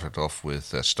that started off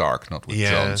with Stark, not with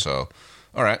John. So,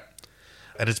 all right.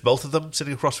 And it's both of them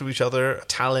sitting across from each other.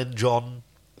 Talon John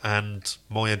and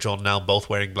Moya John now both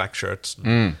wearing black shirts,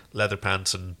 and leather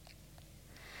pants, and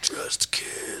just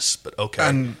kiss. But okay.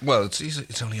 And well,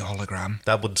 it's only a hologram.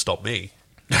 That wouldn't stop me.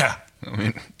 Yeah, I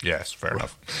mean, yes, fair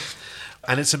enough.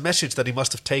 And it's a message that he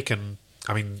must have taken.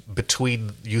 I mean,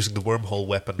 between using the wormhole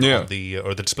weapon on or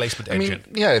the displacement engine.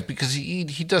 Yeah, because he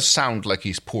does sound like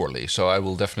he's poorly. So I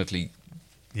will definitely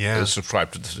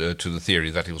subscribe to the theory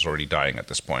that he was already dying at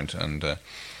this point. And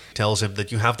tells him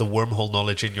that you have the wormhole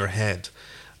knowledge in your head.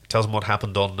 tells him what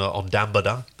happened on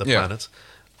Dambada, the planet,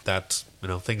 that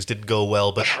things didn't go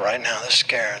well. But for right now, the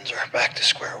Scarens are back to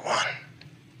square one.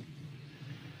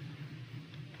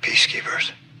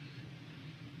 Peacekeepers.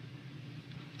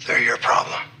 They're your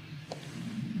problem.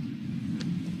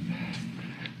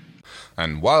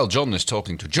 And while John is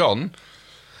talking to John,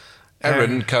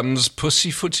 Erin comes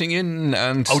pussyfooting in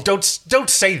and... Oh, don't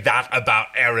say that about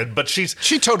Erin, but she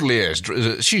totally is.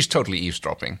 She's totally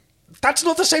eavesdropping. That's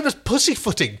not the same as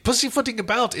pussyfooting. Pussyfooting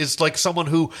about is like someone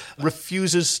who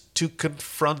refuses to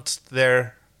confront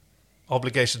their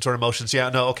obligations or emotions. Yeah,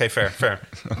 no, okay, fair.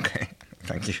 Okay,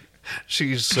 thank you.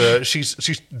 She's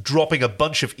dropping a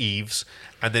bunch of eaves,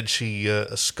 and then she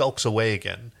skulks away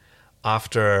again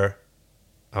after...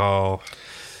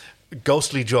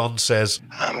 Ghostly John says,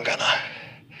 I'm gonna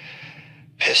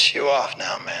piss you off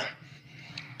now, man.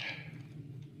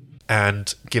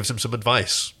 And gives him some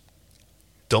advice.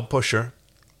 Don't push her.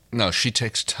 No, she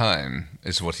takes time,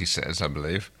 is what he says, I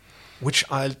believe. Which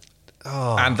I...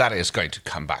 And that is going to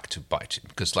come back to bite him.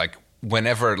 Because,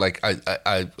 whenever,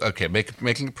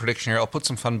 making a prediction here, I'll put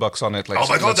some fun bucks on it. Oh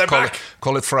my God, they're back!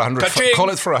 Call it for 100. Call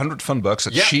it for 100 fun bucks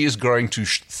that she is going to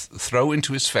throw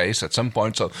into his face at some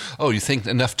point. So, you think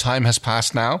enough time has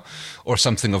passed now, or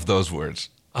something of those words?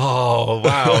 Oh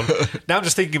wow! Now I'm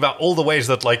just thinking about all the ways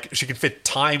that she can fit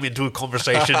time into a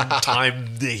conversation.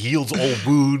 Time heals all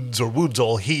wounds, or wounds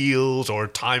all heals, or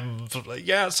time,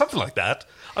 something like that.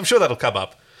 I'm sure that'll come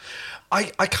up. I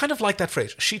kind of like that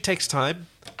phrase. She takes time.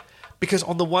 Because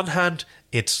on the one hand,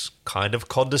 it's kind of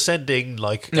condescending,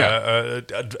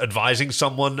 advising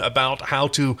someone about how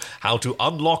to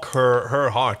unlock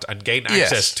her heart and gain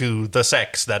access to the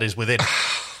sex that is within.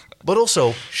 But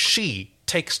also, she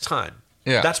takes time.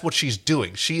 Yeah. That's what she's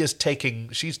doing.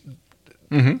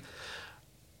 And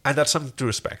that's something to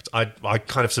respect. I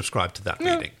kind of subscribe to that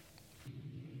reading.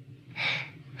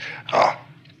 Oh,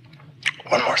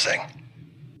 one more thing.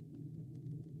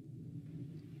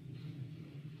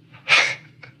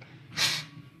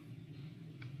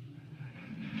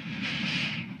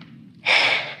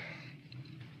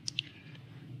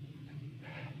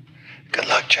 Good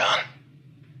luck, John.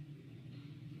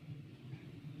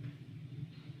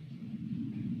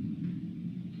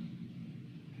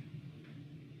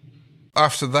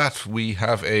 After that, we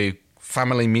have a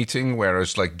family meeting,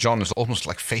 whereas John is almost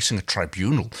facing a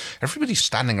tribunal. Everybody's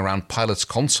standing around Pilot's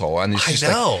console, and it's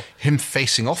just him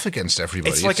facing off against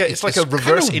everybody. It's like a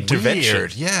reverse intervention.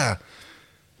 Weird. Yeah.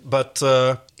 But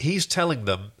he's telling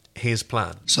them his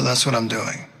plan. So that's what I'm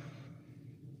doing.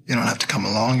 You don't have to come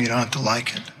along. You don't have to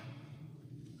like it.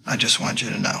 I just want you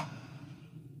to know.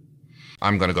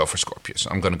 I'm going to go for Scorpius.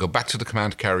 I'm going to go back to the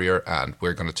command carrier, and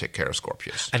we're going to take care of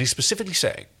Scorpius. And he's specifically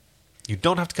saying, you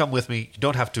don't have to come with me. You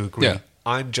don't have to agree. Yeah.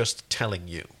 I'm just telling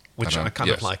you, which I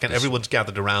kind of like. And everyone's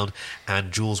gathered around,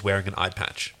 and Jules wearing an eye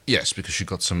patch. Yes, because she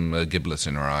got some giblets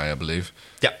in her eye, I believe.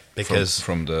 Yeah, because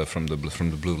from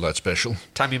the blue light special,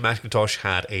 Tammy McIntosh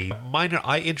had a minor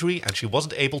eye injury, and she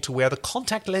wasn't able to wear the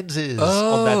contact lenses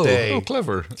on that day. Oh,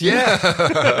 clever! Yeah,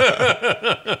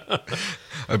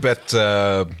 I bet.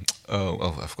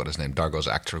 I forgot his name. Dargo's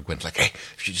actor went hey,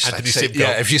 if you just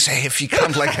if you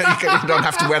can't you don't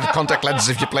have to wear the contact lenses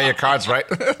if you play your cards right.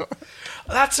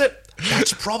 That's it.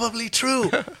 That's probably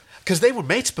true because they were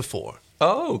mates before.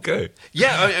 Oh, okay.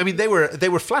 Yeah, I mean they were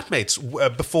flatmates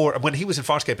before when he was in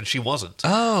Farscape and she wasn't.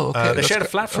 Oh, okay. They shared a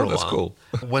flat for a while. That's cool.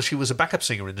 When she was a backup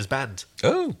singer in his band.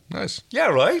 Oh, nice. Yeah,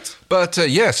 right. But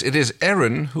yes, it is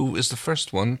Erin who is the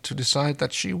first one to decide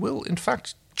that she will, in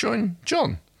fact, join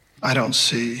John. I don't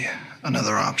see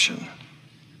another option.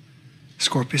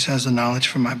 Scorpius has the knowledge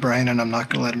from my brain, and I'm not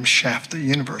going to let him shaft the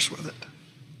universe with it.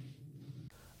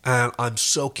 And I'm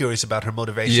so curious about her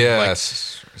motivation.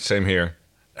 Yes, same here.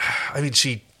 I mean,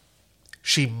 she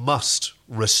must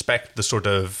respect the sort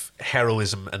of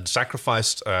heroism and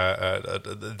sacrifice.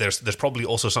 There's probably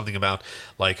also something about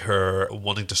her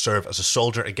wanting to serve as a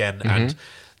soldier again, and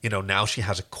now she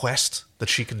has a quest that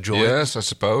she can join. Yes, I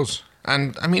suppose.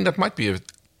 And I mean that might be a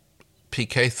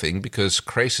PK thing because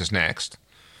Crace is next.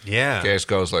 Yeah, Gaze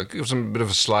goes gives him a bit of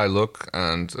a sly look,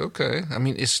 and okay. I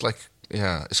mean, it's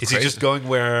is he just going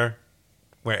where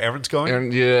Erin's going?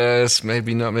 And yes,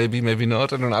 maybe not. Maybe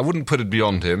not. I don't know. I wouldn't put it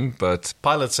beyond him, but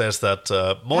Pilot says that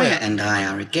Moya and I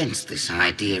are against this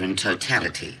idea in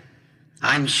totality.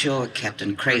 I'm sure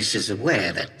Captain Crace is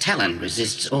aware that Talon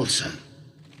resists also.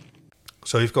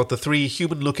 So you've got the three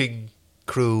human-looking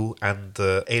crew and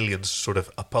the aliens sort of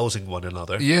opposing one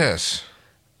another. Yes.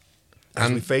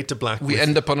 And we fade to black. We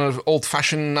end up on an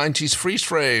old-fashioned 90s freeze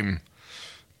frame.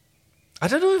 I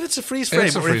don't know if it's a freeze frame.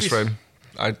 It's a freeze frame.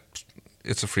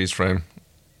 It's a freeze frame.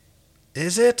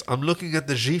 Is it? I'm looking at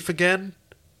the GIF again.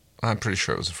 I'm pretty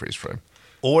sure it was a freeze frame.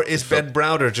 Or is Ben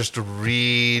Browder just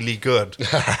really good?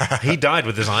 He died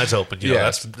with his eyes open. You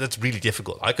know, that's really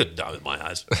difficult. I couldn't die with my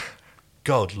eyes.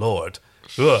 God Lord.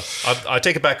 Ugh. I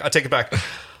take it back. I take it back.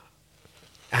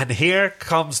 And here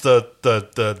comes the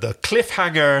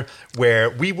cliffhanger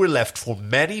where we were left for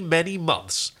many, many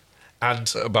months.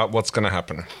 And about what's going to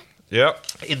happen. Yep.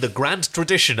 In the grand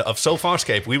tradition of So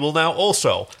Farscape, we will now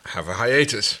also have a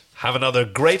hiatus. Have another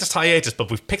greatest hiatus, but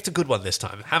we've picked a good one this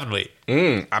time, haven't we?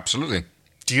 Absolutely.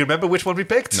 Do you remember which one we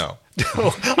picked? No.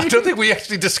 I don't think we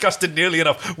actually discussed it nearly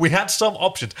enough. We had some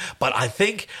options, but I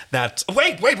think that...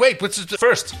 Wait. What's it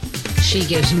first? She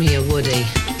gives me a Woody.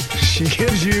 She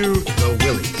gives you the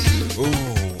Willies.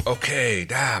 Ooh, okay,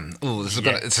 damn. Ooh,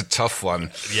 it's a tough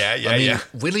one. Yeah.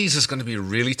 Willies is going to be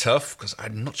really tough because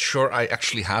I'm not sure I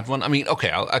actually had one. I mean, okay,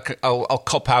 I'll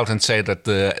cop out and say that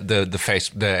the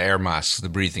air mask, the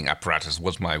breathing apparatus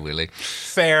was my Willy.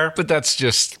 Fair. But that's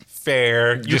just...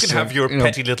 Fair. You can have your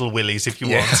petty little willies if you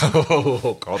want.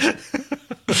 Oh, God.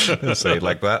 Don't say it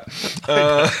like that.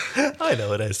 I know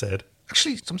what I said.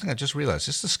 Actually, something I just realised.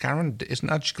 Is the Scarron, isn't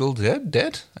Ajgul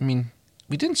dead? I mean,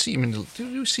 we didn't see him did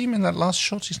you see him in that last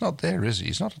shot? He's not there, is he?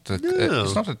 He's not at the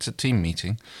he's not at the team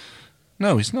meeting.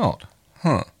 No, he's not.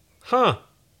 Huh.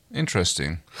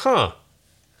 Interesting. Huh.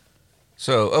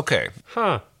 So, okay.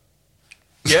 Huh.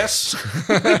 Yes.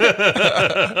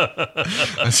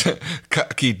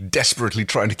 Kaki desperately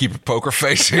trying to keep a poker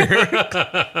face here.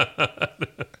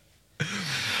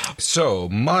 So,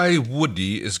 my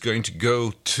Woody is going to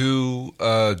go to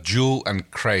Jewel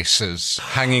and Crace's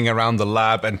hanging around the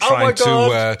lab and trying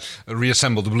to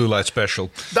reassemble the Blue Light Special.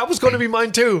 That was going to be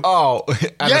mine too. Oh,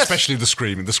 and especially the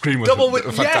Scream. The Scream was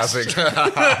fantastic.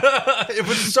 Yes. It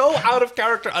was so out of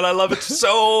character, and I love it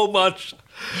so much.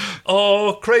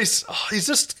 Oh, Crace, he's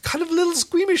just kind of a little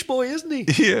squeamish boy, isn't he?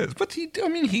 He is, but he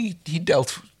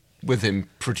dealt with him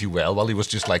pretty well while he was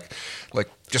just like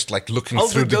looking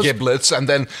through the giblets, and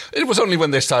then it was only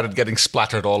when they started getting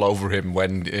splattered all over him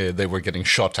when they were getting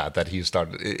shot at that he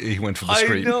went for the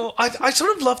Scream. I know. I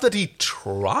sort of love that he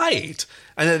tried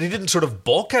and that he didn't sort of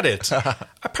balk at it.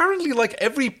 Apparently, like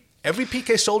every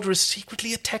PK soldier is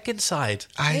secretly a tech inside.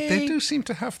 They do seem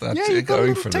to have that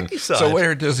going for them. Side. So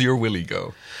where does your Willy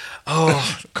go?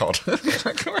 Oh, God.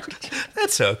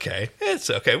 That's okay.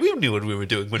 It's okay. We knew what we were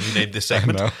doing when we named this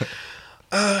segment.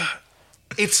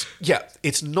 It's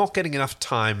not getting enough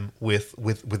time with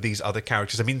these other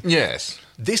characters. I mean, yes,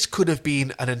 this could have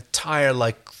been an entire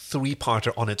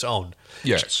three-parter on its own.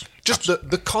 Yes, just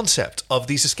the concept of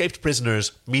these escaped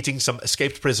prisoners meeting some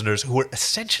escaped prisoners who are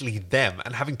essentially them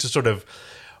and having to sort of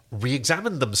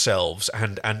re-examine themselves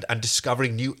and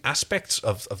discovering new aspects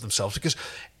of themselves, because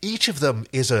each of them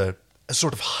is a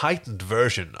sort of heightened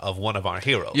version of one of our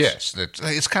heroes. Yes,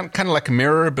 it's kind of like a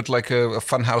mirror, but like a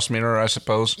funhouse mirror, I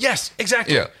suppose. Yes,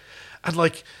 exactly. Yeah. And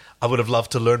I would have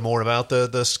loved to learn more about the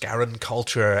Scarron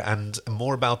culture and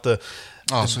more about the...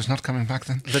 Oh, so he's not coming back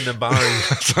then? The Nabari.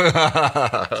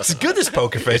 It's good, this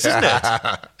poker face, isn't it?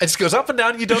 It just goes up and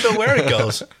down, you don't know where it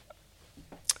goes.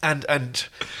 And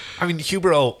I mean,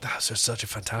 Hubero has such a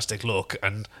fantastic look,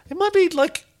 and it might be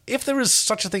if there is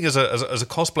such a thing as a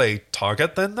cosplay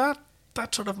target, then that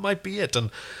sort of might be it. And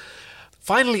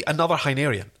finally, another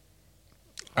Hynerian.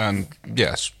 And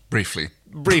yes, briefly,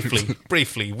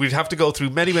 we'd have to go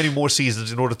through many, many more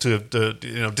seasons in order to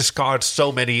discard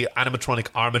so many animatronic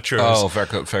armatures. Oh,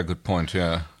 very good point.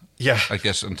 Yeah. Yeah. I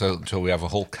guess until we have a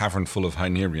whole cavern full of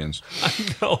Hynerians. I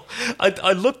know.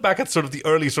 I look back at sort of the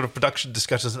early sort of production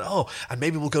discussions and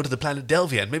maybe we'll go to the planet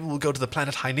Delvia and maybe we'll go to the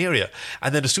planet Hyneria.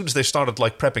 And then as soon as they started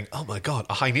prepping, oh my God,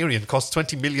 a Hynerian costs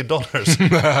 $20 million.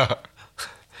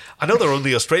 I know they're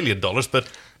only Australian dollars, but...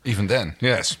 Even then,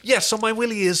 yes. Yes, so my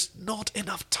Willy is not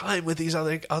enough time with these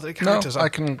other characters. No, I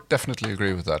can definitely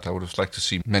agree with that. I would have liked to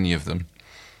see many of them.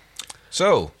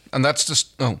 So, and that's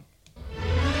just... Oh.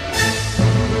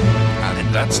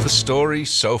 And that's the story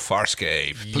So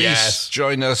Farscape. Please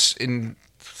join us in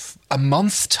a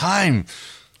month's time.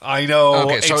 I know.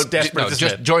 Okay, so it's desperate,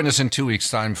 just join us in 2 weeks'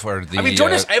 time for the... I mean,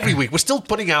 join us every week. We're still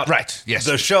putting out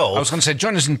the show. I was going to say,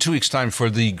 join us in 2 weeks' time for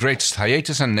the greatest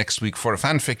hiatus and next week for a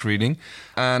fanfic reading.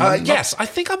 And yes, I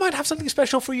think I might have something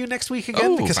special for you next week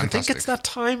again, because fantastic. I think it's that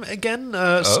time again.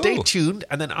 Stay tuned.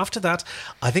 And then after that,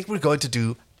 I think we're going to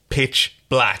do Pitch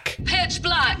Black. Pitch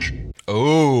Black.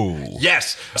 Oh.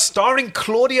 Yes, starring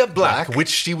Claudia Black, which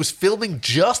she was filming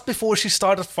just before she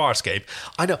started Farscape.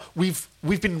 I know, we've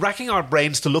been racking our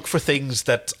brains to look for things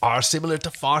that are similar to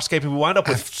Farscape, and we wound up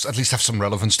with... At least have some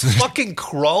relevance to this. Fucking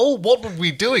Krull? What were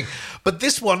we doing? But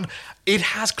this one, it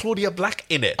has Claudia Black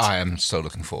in it. I am so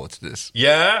looking forward to this.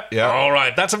 Yeah? Yeah. All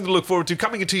right, that's something to look forward to.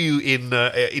 Coming to you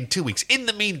in 2 weeks. In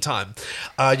the meantime,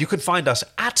 you can find us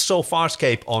at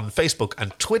SoFarscape on Facebook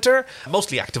and Twitter.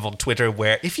 Mostly active on Twitter,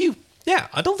 where if you... Yeah,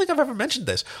 I don't think I've ever mentioned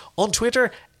this. On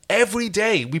Twitter, every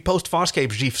day we post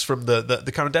Farscape GIFs from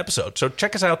the current episode. So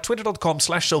check us out,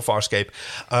 twitter.com/SoFarscape.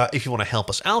 If you want to help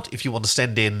us out, if you want to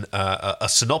send in a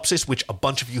synopsis, which a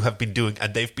bunch of you have been doing,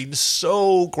 and they've been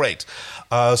so great.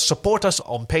 Support us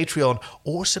on Patreon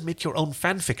or submit your own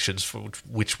fan fictions, for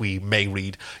which we may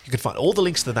read. You can find all the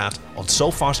links to that on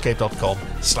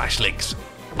sofarscape.com/links.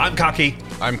 I'm Kaki.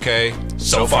 I'm Kay.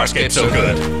 So Farscape, so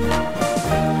good.